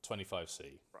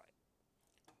 25C. Right.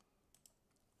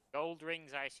 Gold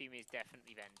rings, I assume, is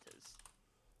definitely Venter's.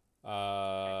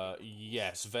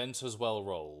 Yes, Venter's well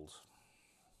rolled.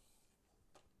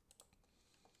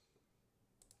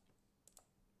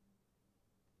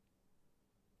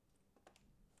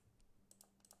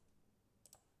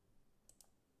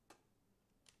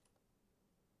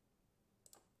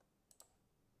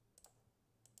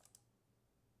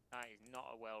 That is not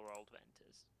a well-rolled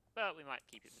Venter's. But we might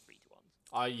keep it for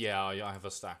 3-to-1s. Yeah, I have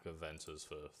a stack of Venters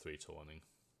for 3-to-1ing.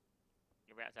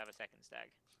 You're about to have a second stag.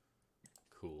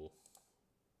 Cool.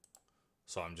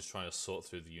 So I'm just trying to sort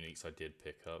through the uniques I did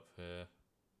pick up here.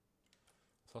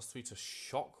 +3 to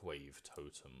Shockwave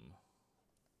Totem.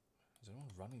 Is anyone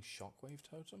running Shockwave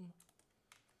Totem?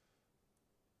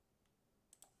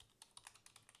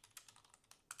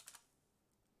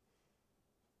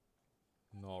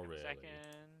 Not really. Second.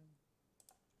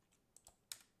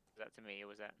 Was that to me or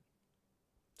was that...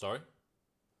 Sorry?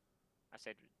 I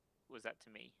said, was that to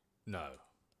me? No.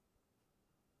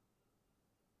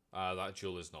 That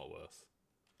jewel is not worth.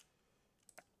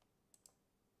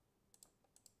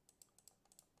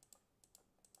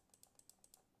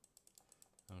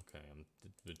 Okay,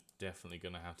 we're definitely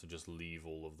going to have to just leave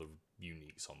all of the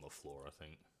uniques on the floor, I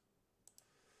think.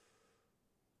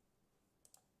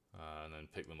 And then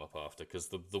pick them up after, because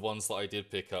the ones that I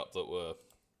did pick up that were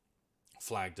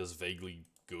flagged as vaguely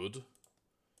good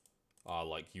are,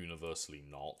 like, universally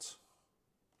not.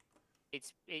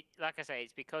 Like I say,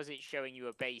 it's because it's showing you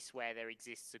a base where there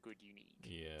exists a good unique.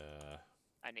 Yeah.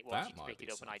 And it wants That you to might pick be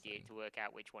it up an idea something. to work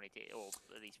out which one it is, or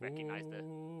at least recognise the...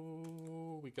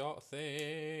 Ooh, we got a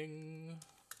thing.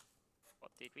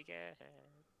 What did we get?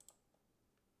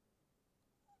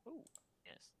 Ooh,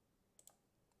 yes.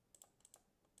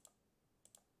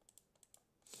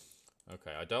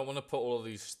 Okay, I don't want to put all of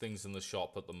these things in the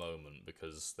shop at the moment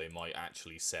because they might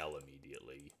actually sell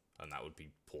immediately, and that would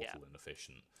be portal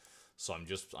inefficient. So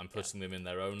I'm putting them in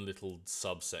their own little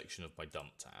subsection of my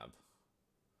dump tab.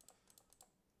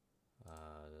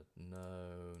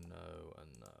 No, no,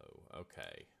 and no.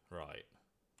 Okay, right.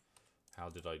 How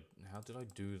did I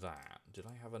do that? Did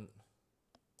I have an...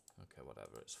 Okay,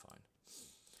 whatever, it's fine.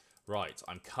 Right,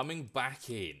 I'm coming back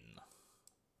in.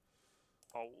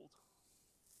 Old.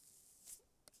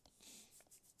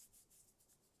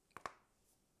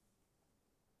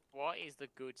 What is the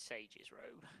good Sage's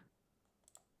robe?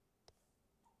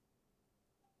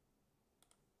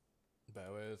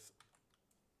 Bear with.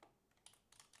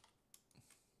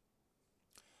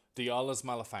 Diala's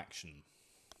Malefaction.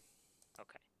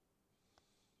 Okay.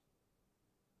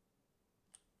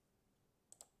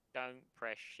 Don't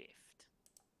press shift.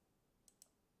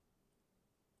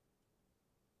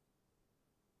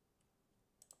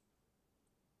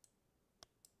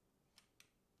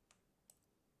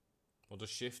 What does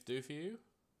shift do for you?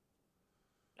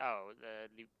 Oh, the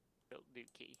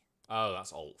loot key. Oh,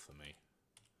 that's alt for me.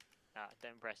 Ah,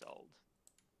 don't press alt.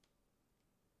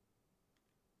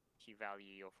 You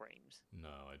value your frames.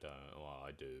 No, I don't. Well,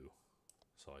 I do.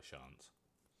 So I shan't.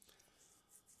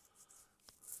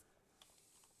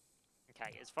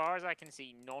 Okay, as far as I can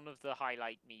see, none of the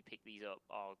highlight me pick these up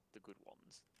are the good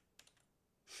ones.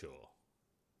 Sure.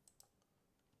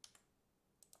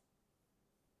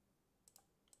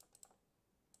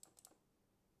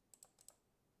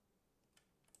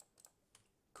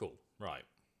 Cool. Right.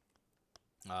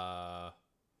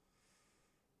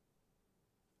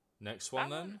 Next one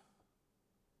then?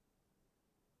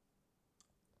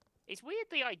 It's weird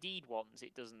the ID'd ones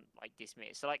it doesn't like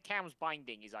dismiss. So like Cam's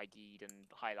Binding is ID'd and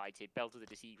highlighted. Belt of the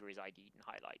Deceiver is ID'd and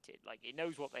highlighted. Like it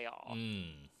knows what they are.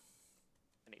 Hmm.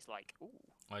 And it's like, ooh.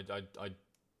 I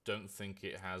don't think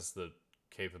it has the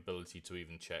capability to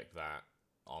even check that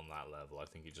on that level. I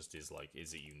think it just is like,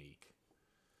 is it unique?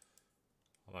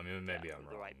 I mean, maybe I'm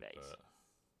wrong. Right base. But...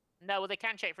 No, well, they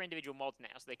can check for individual mods now,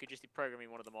 so they could just be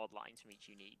programming one of the mod lines from each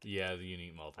unique. Yeah, the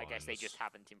unique mod lines. I guess they just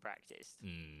haven't in practice.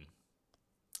 Hmm.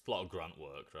 A lot of grunt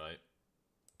work, right?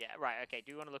 Yeah, right, okay.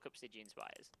 Do you want to look up Stygian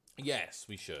Spires? Yes,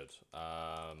 we should.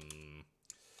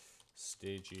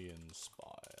 Stygian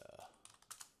Spire.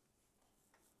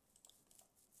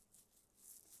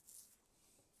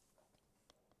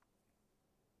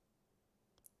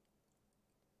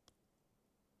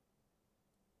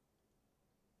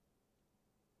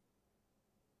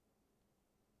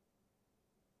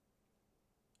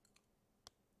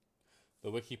 The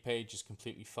wiki page is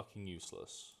completely fucking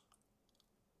useless.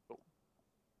 Cool.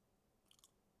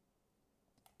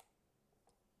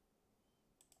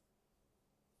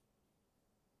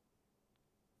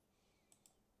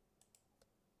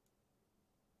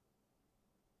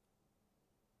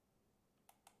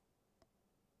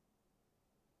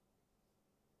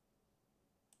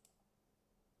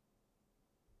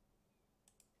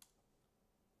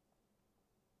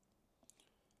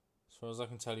 As far as I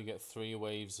can tell, you get 3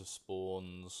 waves of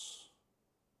spawns.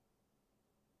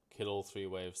 Kill all 3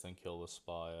 waves, then kill the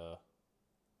spire.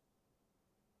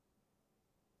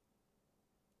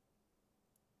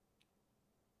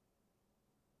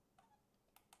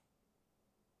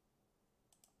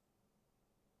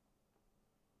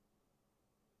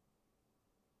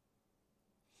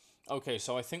 Okay,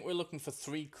 so I think we're looking for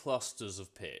 3 clusters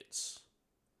of pits.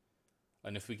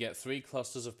 And if we get 3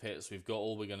 clusters of pits, we've got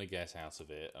all we're going to get out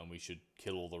of it, and we should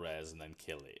kill all the rares and then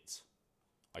kill it.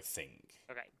 I think.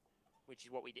 Okay. Which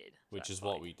is what we did. Which is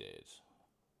what we did.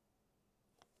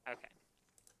 Okay.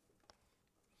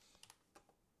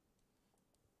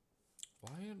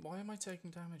 Why am I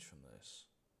taking damage from this?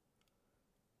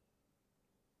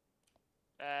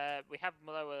 We have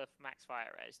lower max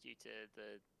fire res due to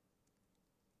the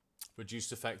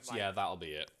Reduced effect, yeah, that'll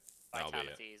be it. That'll be it.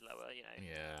 vitality is lower, you know.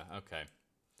 Yeah, okay.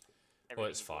 Well, Everything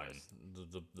it's is fine.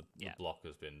 worse. The block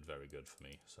has been very good for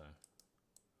me, so...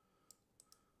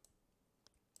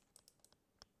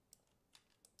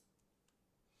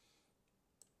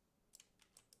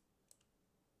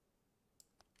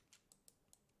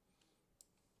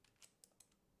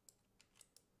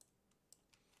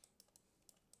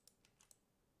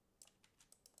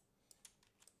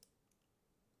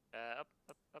 Up.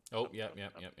 Oh, up, yep. up.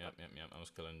 I was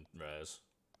killing rares.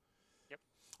 Yep.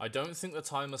 I don't think the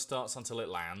timer starts until it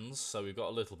lands, so we've got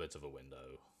a little bit of a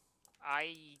window.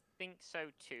 I think so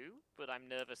too, but I'm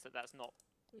nervous that that's not...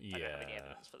 Yeah. I don't have any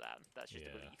evidence for that. That's just a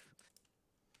belief.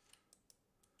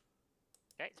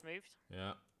 Okay, it's moved.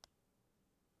 Yeah.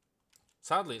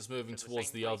 Sadly, it's moving So towards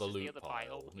same the place other as the loot other pile.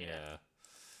 pile, Yeah. yeah.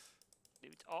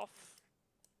 Loot off.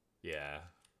 Yeah.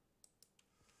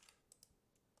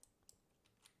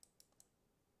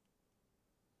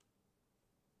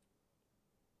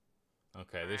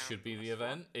 Okay, this should be the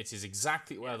event. It is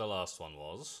exactly where the last one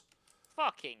was.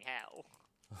 Fucking hell.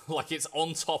 Like, it's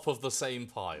on top of the same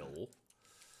pile.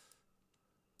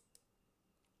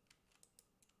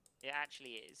 It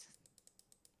actually is.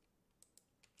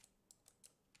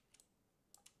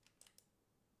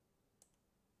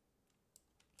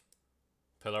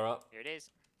 Pillar up. Here it is.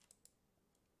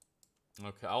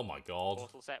 Okay, oh my god.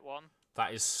 Portal set 1.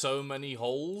 That is so many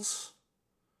holes.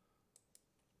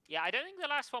 Yeah, I don't think the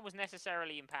last one was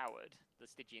necessarily empowered, the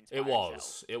Stygian Spire It was.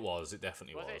 itself. It was. It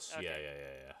definitely was. Was it? Okay.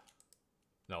 Yeah.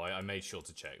 No, I made sure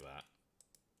to check that.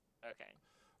 Okay.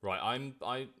 Right,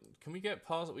 can we get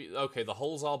past... Okay, the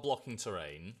holes are blocking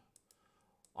terrain.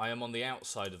 I am on the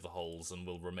outside of the holes and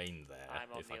will remain there.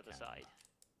 I'm on if the I other can. side.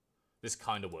 This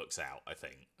kind of works out, I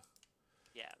think.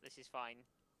 Yeah, this is fine.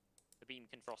 The beam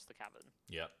can frost the cavern.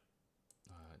 Yep.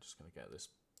 Just gonna get this...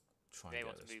 Try They and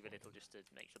want get to this move a little just to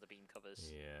make sure the beam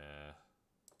covers Yeah.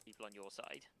 people on your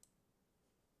side.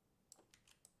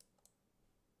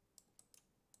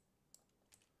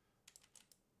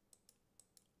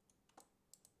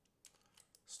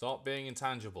 Stop being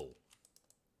intangible.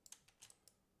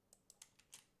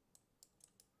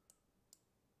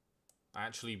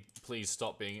 Actually, please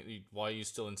stop being... Why are you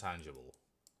still intangible?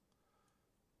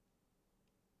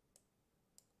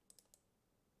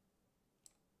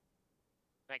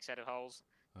 Next set of holes.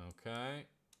 Okay.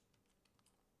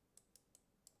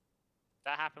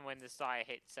 That happened when the Sire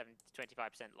hit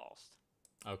 25% lost.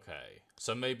 Okay.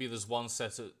 So maybe there's one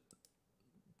set at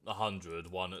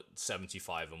 100, one at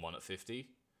 75, and one at 50?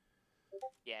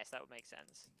 Yes, that would make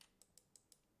sense.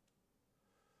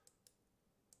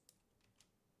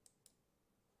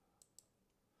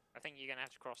 I think you're gonna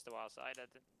have to cross the wild side.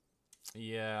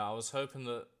 Yeah, I was hoping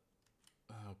that...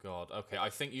 Oh god, okay, I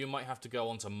think you might have to go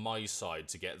onto my side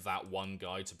to get that one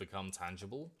guy to become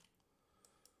tangible.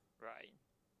 Right.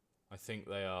 I think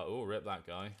they are... Oh, rip that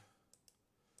guy.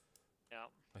 Yeah.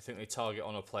 I think they target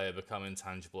on a player, become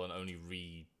intangible, and only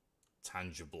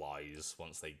re-tangibilize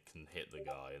once they can hit the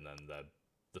guy, and then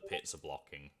the pits are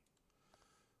blocking.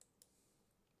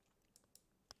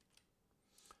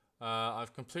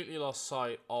 I've completely lost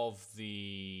sight of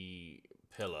the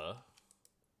pillar.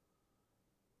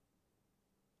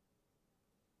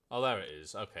 Oh, there it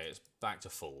is. Okay, it's back to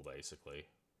full, basically.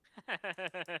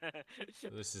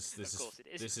 This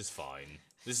is fine.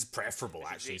 This is preferable,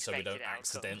 actually, so we don't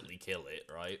accidentally kill it,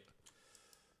 right?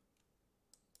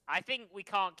 I think we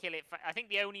can't kill it. I think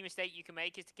the only mistake you can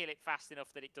make is to kill it fast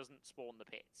enough that it doesn't spawn the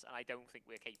pits, and I don't think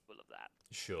we're capable of that.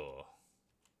 Sure.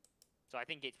 So I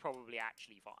think it's probably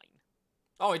actually fine.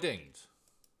 Oh, I dinged.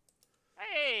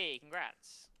 Hey,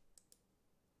 congrats.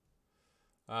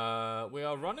 We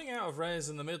are running out of rares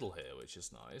in the middle here, which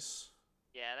is nice.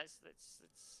 Yeah, let's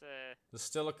There's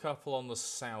still a couple on the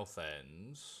south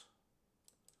end.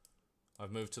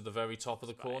 I've moved to the very top of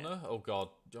the corner. Oh god,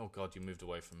 you moved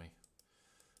away from me.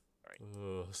 Right.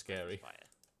 Oh, scary.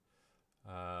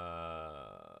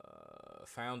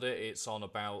 Found it. It's on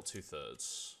about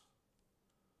 2/3.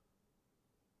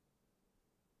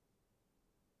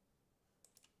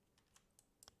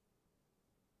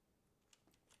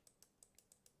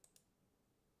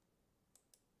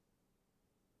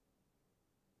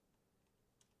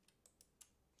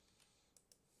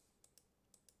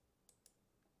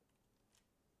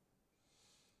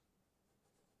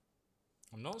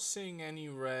 I'm not seeing any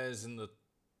rares in the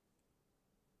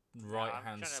right-hand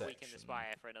section. I'm trying to weaken the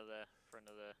spire for another.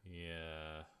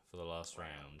 Yeah, for the last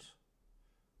round.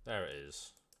 There it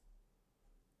is.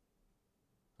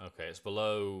 Okay, it's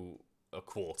below a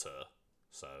quarter,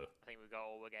 so... I think we've got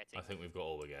all we're getting. I think we've got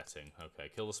all we're getting. Okay,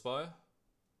 kill the spire.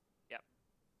 Yep.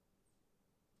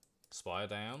 Spire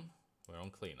down. We're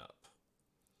on cleanup.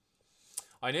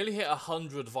 I nearly hit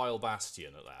 100 Vile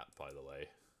Bastion at that, by the way.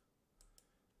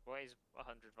 What is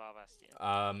 100 Vile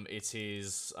Bastion? It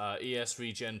is ES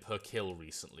regen per kill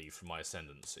recently from my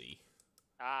Ascendancy.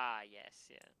 Ah, yes,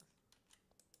 yeah.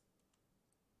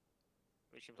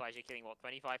 Which implies you're killing, what,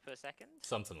 25 per second?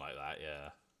 Something like that, yeah.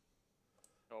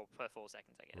 Or per 4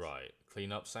 seconds, I guess. Right.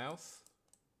 Clean up south.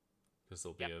 Because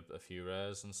there'll be a few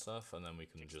rares and stuff, and then we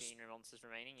can just monsters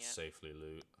remaining, yeah. Safely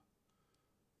loot.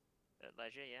 At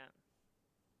leisure, yeah.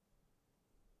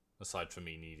 Aside from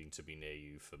me needing to be near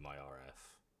you for my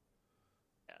RF.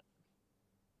 Yeah.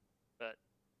 But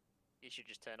it should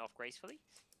just turn off gracefully.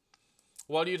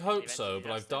 Well, you'd hope so,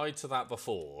 but I've died to that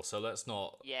before, so let's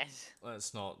not... Yes.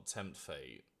 Let's not tempt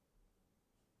fate.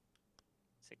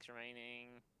 6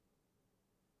 remaining.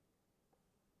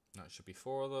 That should be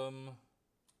 4 of them.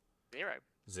 0.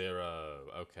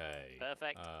 0. Okay.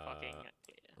 Perfect. Fucking...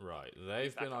 Yeah. Right.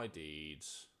 They've been ID'd.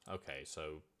 Okay,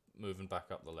 so moving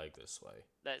back up the leg this way.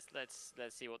 Let's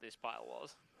see what this pile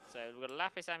was. So we've got a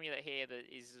Lapis Amulet here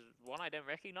that is one I don't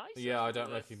recognise. Yeah, I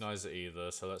don't recognise it either,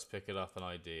 so let's pick it up and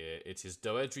ID it. It is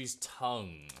Doedri's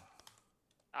Tongue.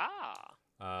 Ah!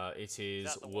 It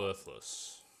is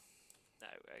worthless. No,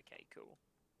 okay, cool.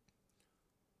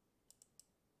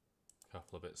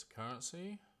 Couple of bits of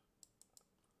currency.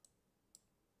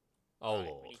 Oh, right,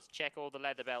 Lord. We need to check all the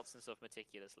leather belts and stuff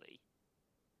meticulously.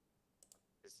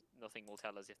 Because nothing will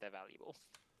tell us if they're valuable.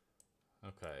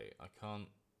 Okay, I can't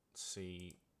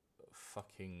see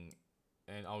fucking...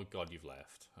 Oh, God, you've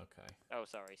left. Okay. Oh,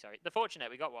 sorry. The Fortunate,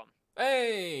 we got one.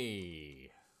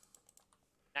 Hey!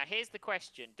 Now, here's the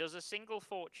question. Does a single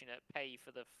Fortunate pay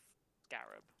for the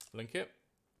Scarab? Link it.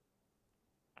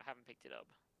 I haven't picked it up.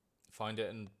 Find it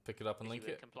and pick it up and link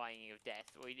it. Complying of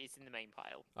death. Well, it's in the main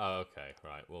pile. Oh, okay.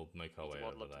 Right, we'll make our way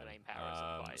over The main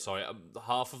power then. Sorry,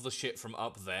 half of the shit from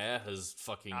up there has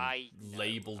fucking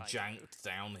label janked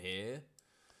down here.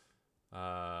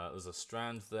 There's a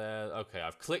strand there. Okay,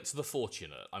 I've clicked the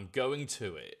Fortunate. I'm going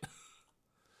to it.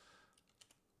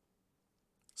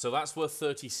 So that's worth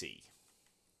 30C.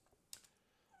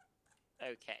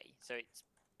 Okay, so it's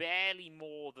barely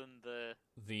more than the...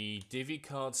 The Divi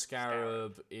card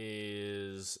Scarab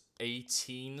is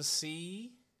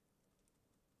 18C.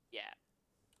 Yeah.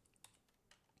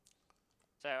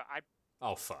 So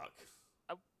Oh, fuck.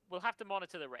 We'll have to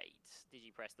monitor the raids. Did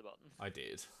you press the button? I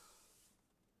did.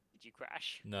 Did you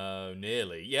crash? No,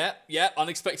 nearly. Yeah,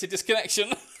 unexpected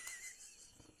disconnection.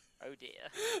 Oh dear.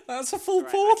 That's a full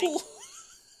portal.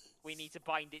 We need to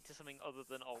bind it to something other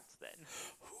than alt then.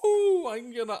 Ooh,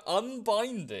 I'm gonna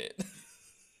unbind it.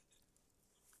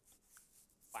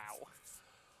 Wow.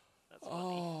 That's funny.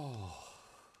 Oh.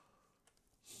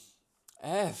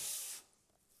 F.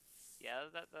 Yeah,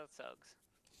 that sucks.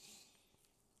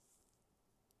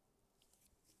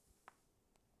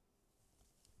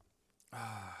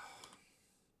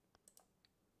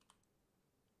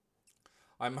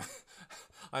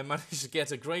 I managed to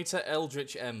get a Greater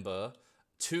Eldritch Ember,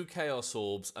 2 Chaos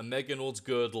Orbs, a Meganord's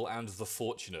Girdle, and the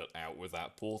Fortunate out with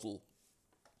that portal.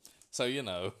 So, you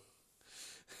know.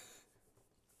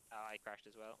 Oh, I crashed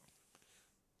as well.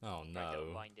 Oh, Tried to no.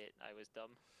 unbind it. I was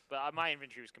dumb. But my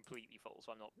inventory was completely full,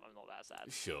 so I'm not that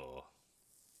sad. Sure.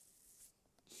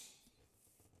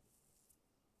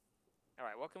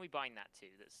 Alright, what can we bind that to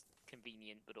that's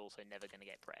convenient but also never going to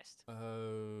get pressed?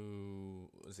 Oh,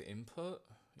 was it input?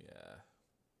 Yeah.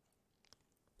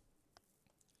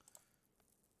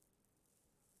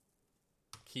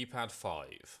 Keypad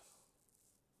 5.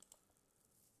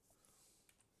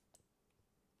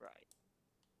 Right.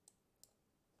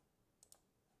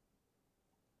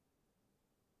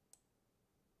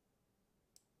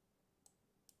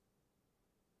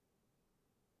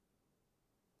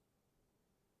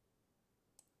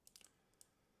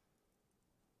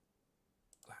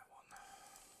 That one.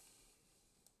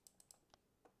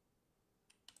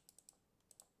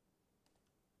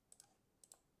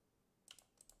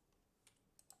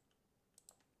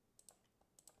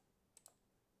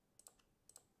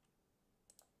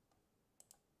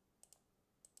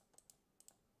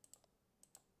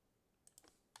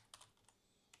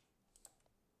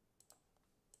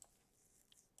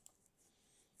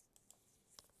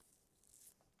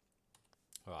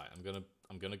 Right,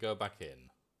 I'm gonna go back in.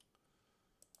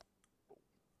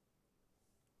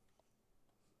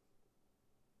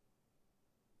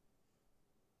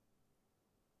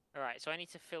 Alright, so I need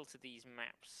to filter these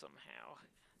maps somehow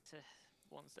to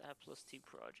ones that have +2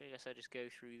 proj. I guess I just go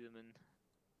through them and...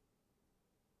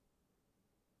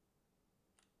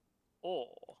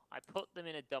 Or I put them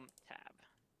in a dump tab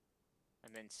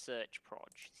and then search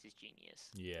proj. This is genius.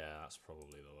 Yeah, that's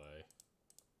probably the way.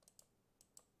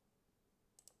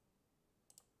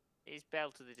 Is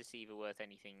Bell to the Deceiver worth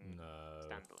anything No.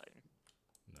 standalone?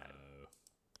 No.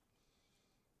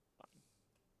 Fine.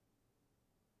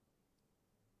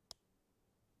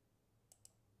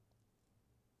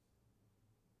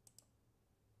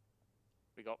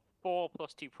 We got 4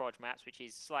 +2 proj maps, which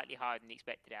is slightly higher than the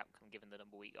expected outcome given the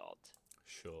number we got.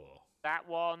 Sure. That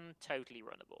one, totally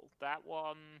runnable. That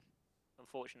one,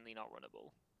 unfortunately not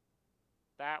runnable.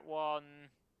 That one,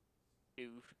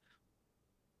 oof,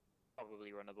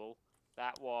 probably runnable.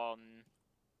 That one,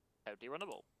 totally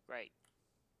runnable. Great.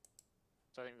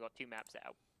 So I think we've got 2 maps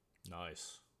out.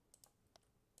 Nice.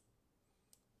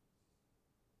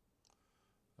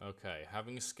 Okay,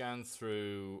 having scanned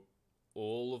through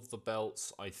all of the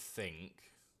belts, I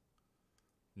think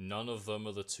none of them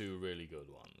are the 2 really good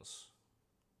ones.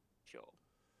 Sure.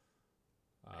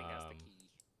 I think that's the key.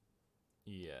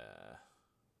 Yeah.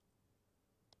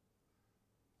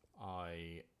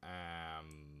 I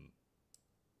am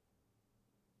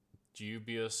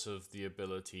dubious of the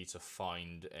ability to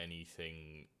find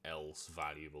anything else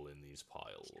valuable in these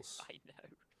piles.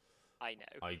 I know.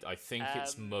 I think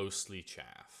it's mostly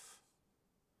chaff.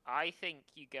 I think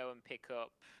you go and pick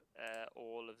up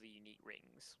all of the unique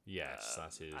rings. Yes,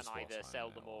 that is and what either I'm sell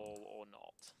now them on. all or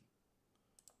not.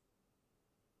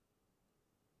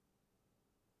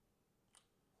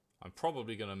 I'm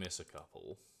probably gonna miss a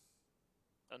couple.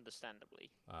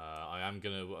 Understandably. I'm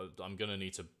gonna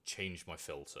need to change my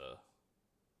filter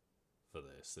for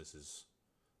this.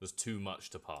 There's too much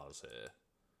to parse here.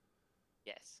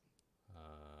 Yes.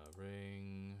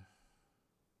 Ring.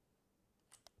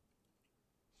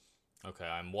 Okay,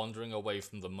 I'm wandering away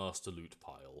from the master loot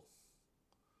pile.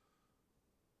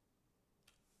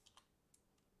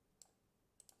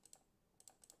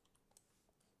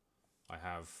 I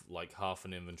have like half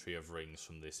an inventory of rings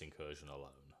from this incursion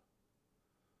alone.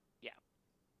 Yeah.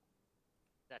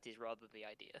 That is rather the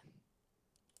idea.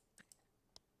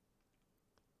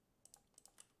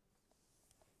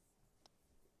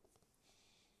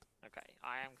 Okay,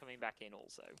 I am coming back in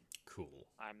also. Cool.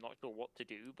 I'm not sure what to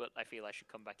do, but I feel I should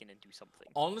come back in and do something.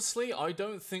 Honestly, I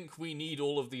don't think we need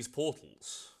all of these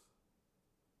portals.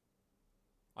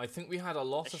 I think we had a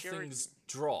lot of things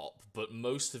drop, but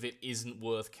most of it isn't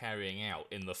worth carrying out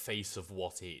in the face of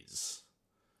what is.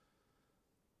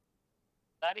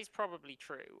 That is probably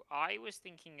true. I was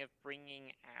thinking of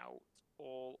bringing out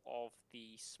all of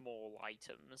the small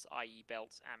items, i.e.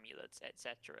 belts, amulets,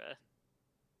 etc.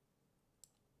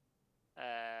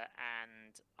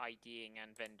 and IDing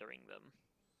and vendoring them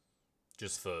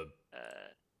Just for...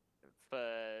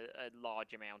 a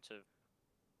large amount of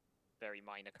very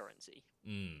minor currency.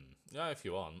 Yeah, if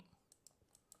you want.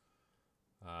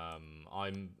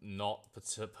 I'm not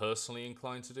personally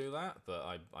inclined to do that, but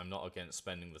I'm not against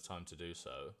spending the time to do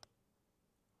so.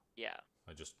 Yeah.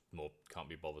 I just can't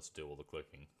be bothered to do all the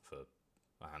clicking for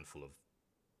a handful of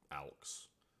alks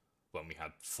when we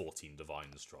had 14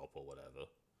 divines drop or whatever.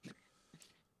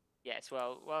 Yes,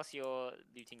 well, whilst you're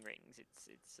looting rings,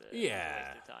 it's a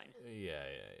waste of time. Yeah.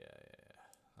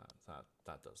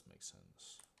 That does make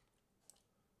sense.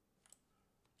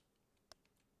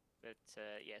 But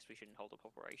yes, we shouldn't hold up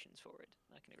operations for it.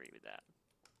 I can agree with that.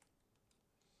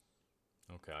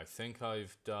 Okay, I think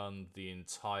I've done the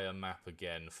entire map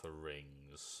again for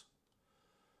rings.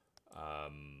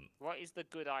 What is the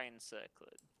good iron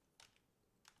circlet?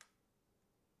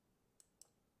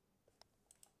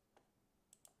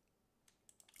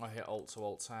 I hit Alt to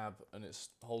Alt Tab and it's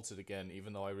halted again,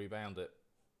 even though I rebound it.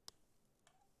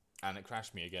 And it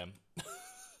crashed me again.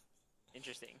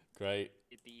 Interesting. Great.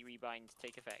 Did the rebind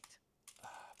take effect?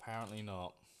 Apparently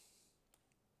not.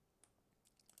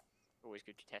 Always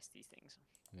good to test these things.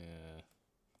 Yeah.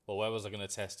 Well, where was I going to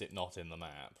test it not in the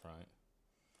map, right?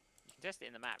 You can test it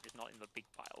in the map, just not in the big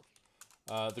pile.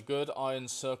 The good iron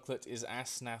circlet is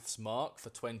Asnath's Mark for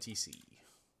 20C.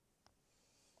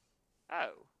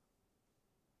 Oh.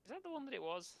 Is that the one that it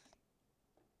was?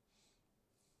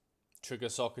 Trigger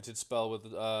socketed spell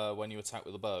with when you attack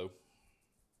with a bow.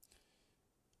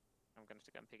 I'm going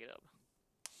to go and pick it up.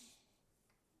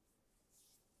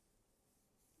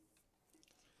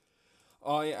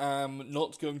 I am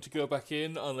not going to go back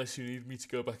in unless you need me to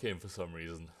go back in for some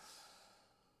reason.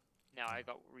 No, I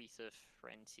got Wreath of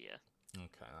Friends here.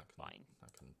 Okay, Fine.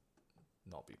 That can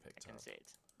not be picked I can up.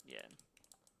 sit. Yeah.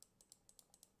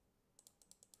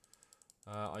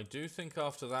 I do think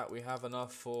after that we have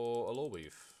enough for a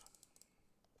Lawweave.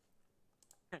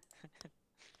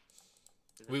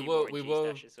 We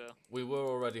were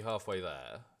already halfway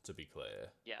there, to be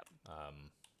clear. Yeah.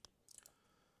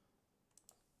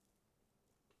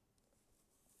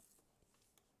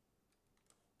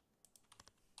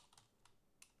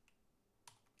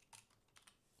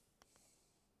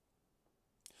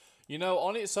 You know,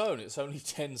 on its own, it's only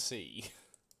 10C.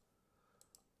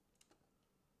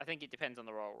 I think it depends on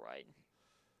the role, right?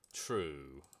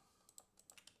 True.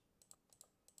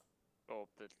 Or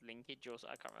the linkage, or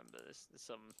I can't remember. There's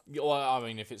some. Yeah, well, I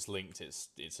mean, if it's linked, it's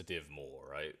a div more,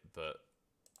 right? But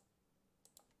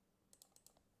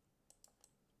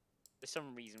there's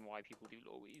some reason why people do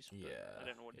Lawweaves. But yeah, I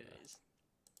don't know what it is.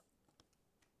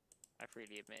 I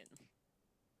freely admit.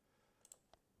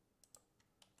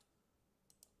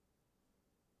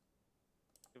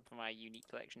 Good for my unique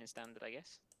collection in standard, I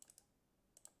guess.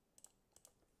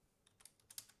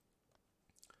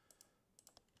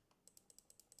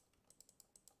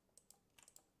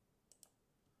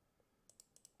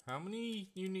 How many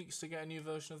uniques to get a new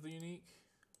version of the unique?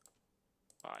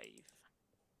 5.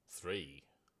 3.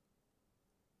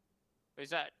 Or is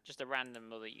that just a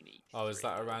random other unique? Oh, is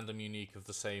that a random unique of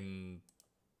the same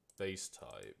base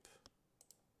type?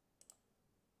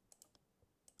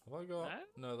 Have I got...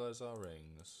 No, those are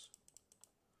rings.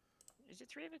 Is it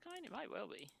 3 of a kind? It might well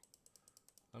be.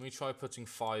 Let me try putting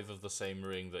 5 of the same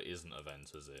ring that isn't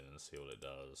Aventers in and see what it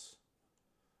does.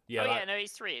 Yeah, yeah, no,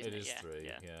 it's 3, isn't it? It is 3,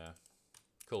 yeah.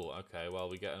 Cool, okay, well,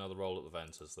 we get another roll at the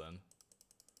Venters then.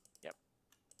 Yep.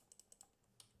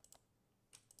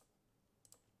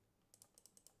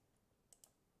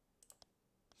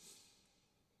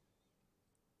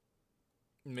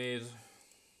 Mid.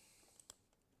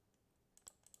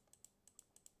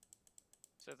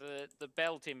 So the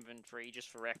belt inventory, just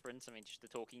for reference, I mean, just the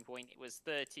talking point, it was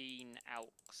 13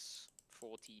 alks,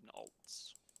 14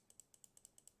 alts.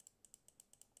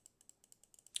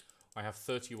 I have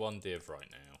 31 div right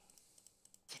now.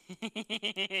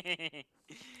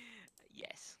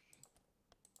 Yes.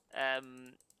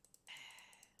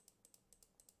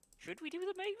 Should we do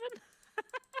the Maven?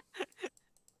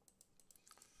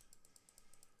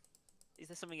 Is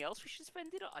there something else we should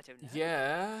spend it on? I don't know.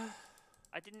 Yeah.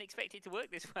 I didn't expect it to work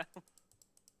this well.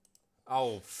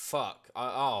 Oh, fuck.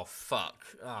 Oh, fuck.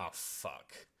 Oh,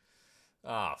 fuck.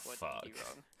 Oh, What fuck. did you do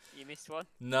wrong? You missed one?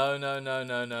 No.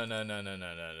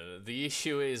 The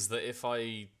issue is that if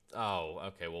I... Oh,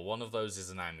 okay, well, one of those is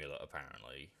an amulet,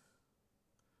 apparently.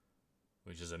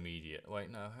 Which is immediate. Wait,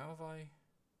 no, how have I...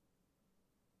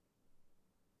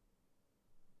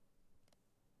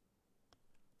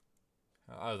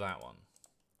 Oh, that one.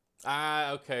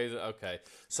 Ah, okay.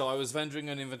 So I was vendoring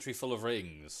an inventory full of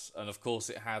rings, and of course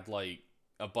it had, like,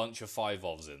 a bunch of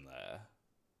 5-ofs in there.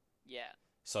 Yeah.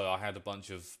 So I had a bunch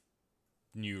of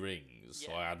new rings.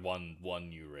 So Yeah. I had one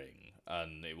new ring,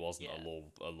 and it wasn't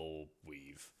a law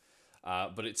weave.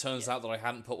 But it turns out that I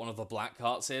hadn't put one of the black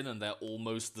carts in, and they're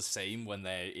almost the same when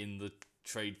they're in the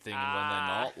trade thing and when they're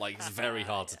not. Like, it's very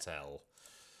hard to tell.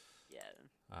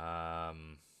 Yeah.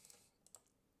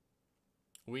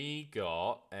 We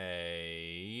got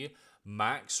a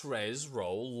max res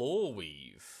roll law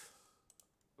weave.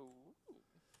 Ooh.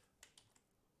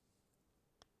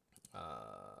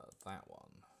 That one.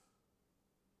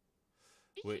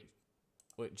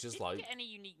 Which is like get any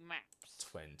unique maps?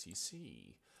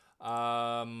 20C.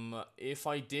 If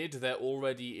I did, they're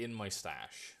already in my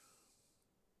stash.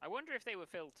 I wonder if they were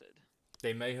filtered.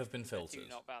 They may have been They're filtered. too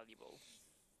not valuable.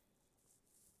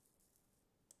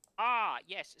 Ah,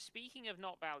 yes. Speaking of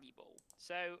not valuable,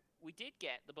 so we did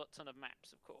get the butt ton of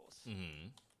maps, of course. Mm-hmm.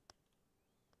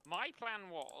 My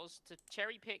plan was to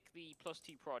cherry pick the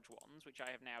 +2 proj ones, which I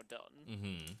have now done,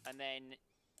 and then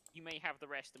you may have the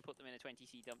rest and put them in a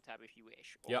 20C dump tab if you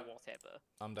wish, or whatever.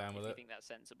 I'm down with it. If you think that's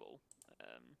sensible.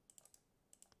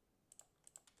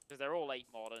 Because they're all 8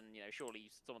 mod, and surely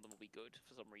some of them will be good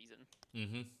for some reason.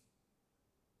 Mm-hmm.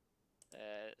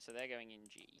 So they're going in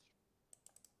G.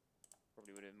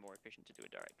 Probably would have been more efficient to do a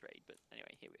direct trade, but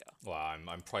anyway, here we are. Well,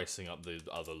 I'm pricing up the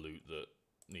other loot that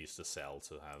needs to sell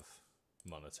to have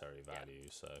monetary value,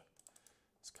 so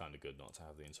it's kind of good not to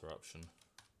have the interruption.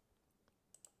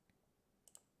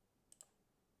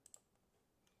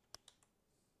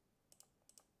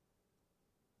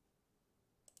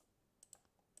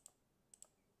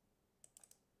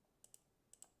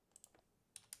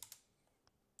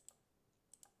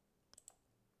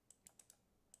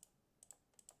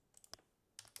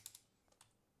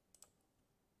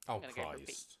 Oh,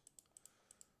 Christ.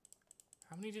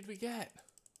 How many did we get?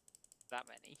 That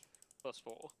many.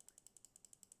 +4.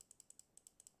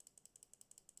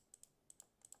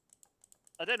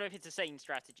 I don't know if it's the same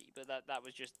strategy, but that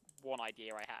was just one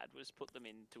idea I had, was put them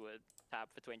into a tab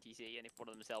for 20C, and if one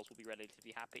of them sells, we'll be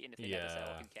relatively happy, and if they never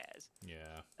sell, who cares?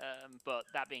 Yeah. But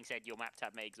that being said, your map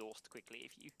tab may exhaust quickly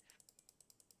if you...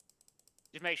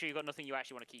 Just make sure you've got nothing you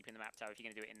actually want to keep in the map tab if you're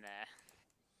going to do it in there.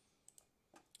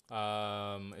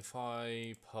 If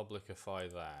I publicify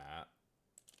that,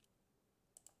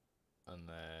 and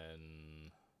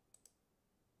then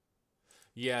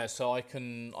so I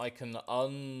can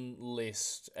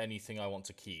unlist anything I want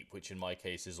to keep, which in my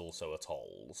case is also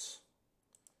atolls.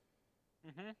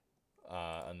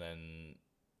 And then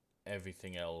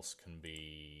everything else can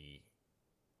be,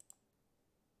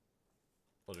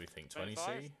 what do we think?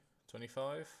 20C,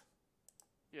 25?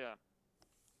 Yeah.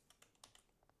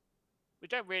 We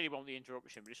don't really want the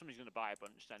interruption, but if somebody's going to buy a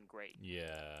bunch, then great.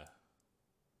 Yeah.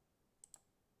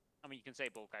 I mean, you can say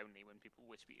bulk only when people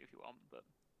whisper you if you want, but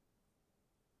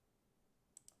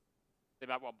they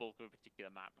might want bulk of a particular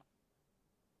map.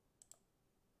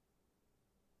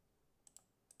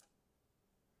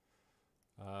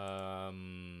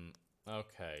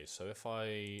 Okay, so if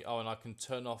I... Oh, and I can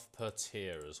turn off per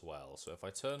tier as well. So if I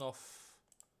turn off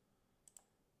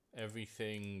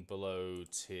everything below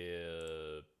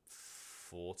tier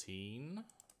 14...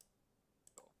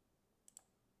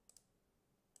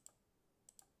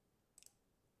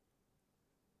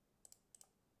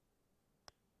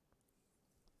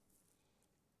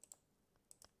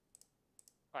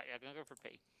 Right, yeah, I'm going to go for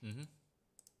P.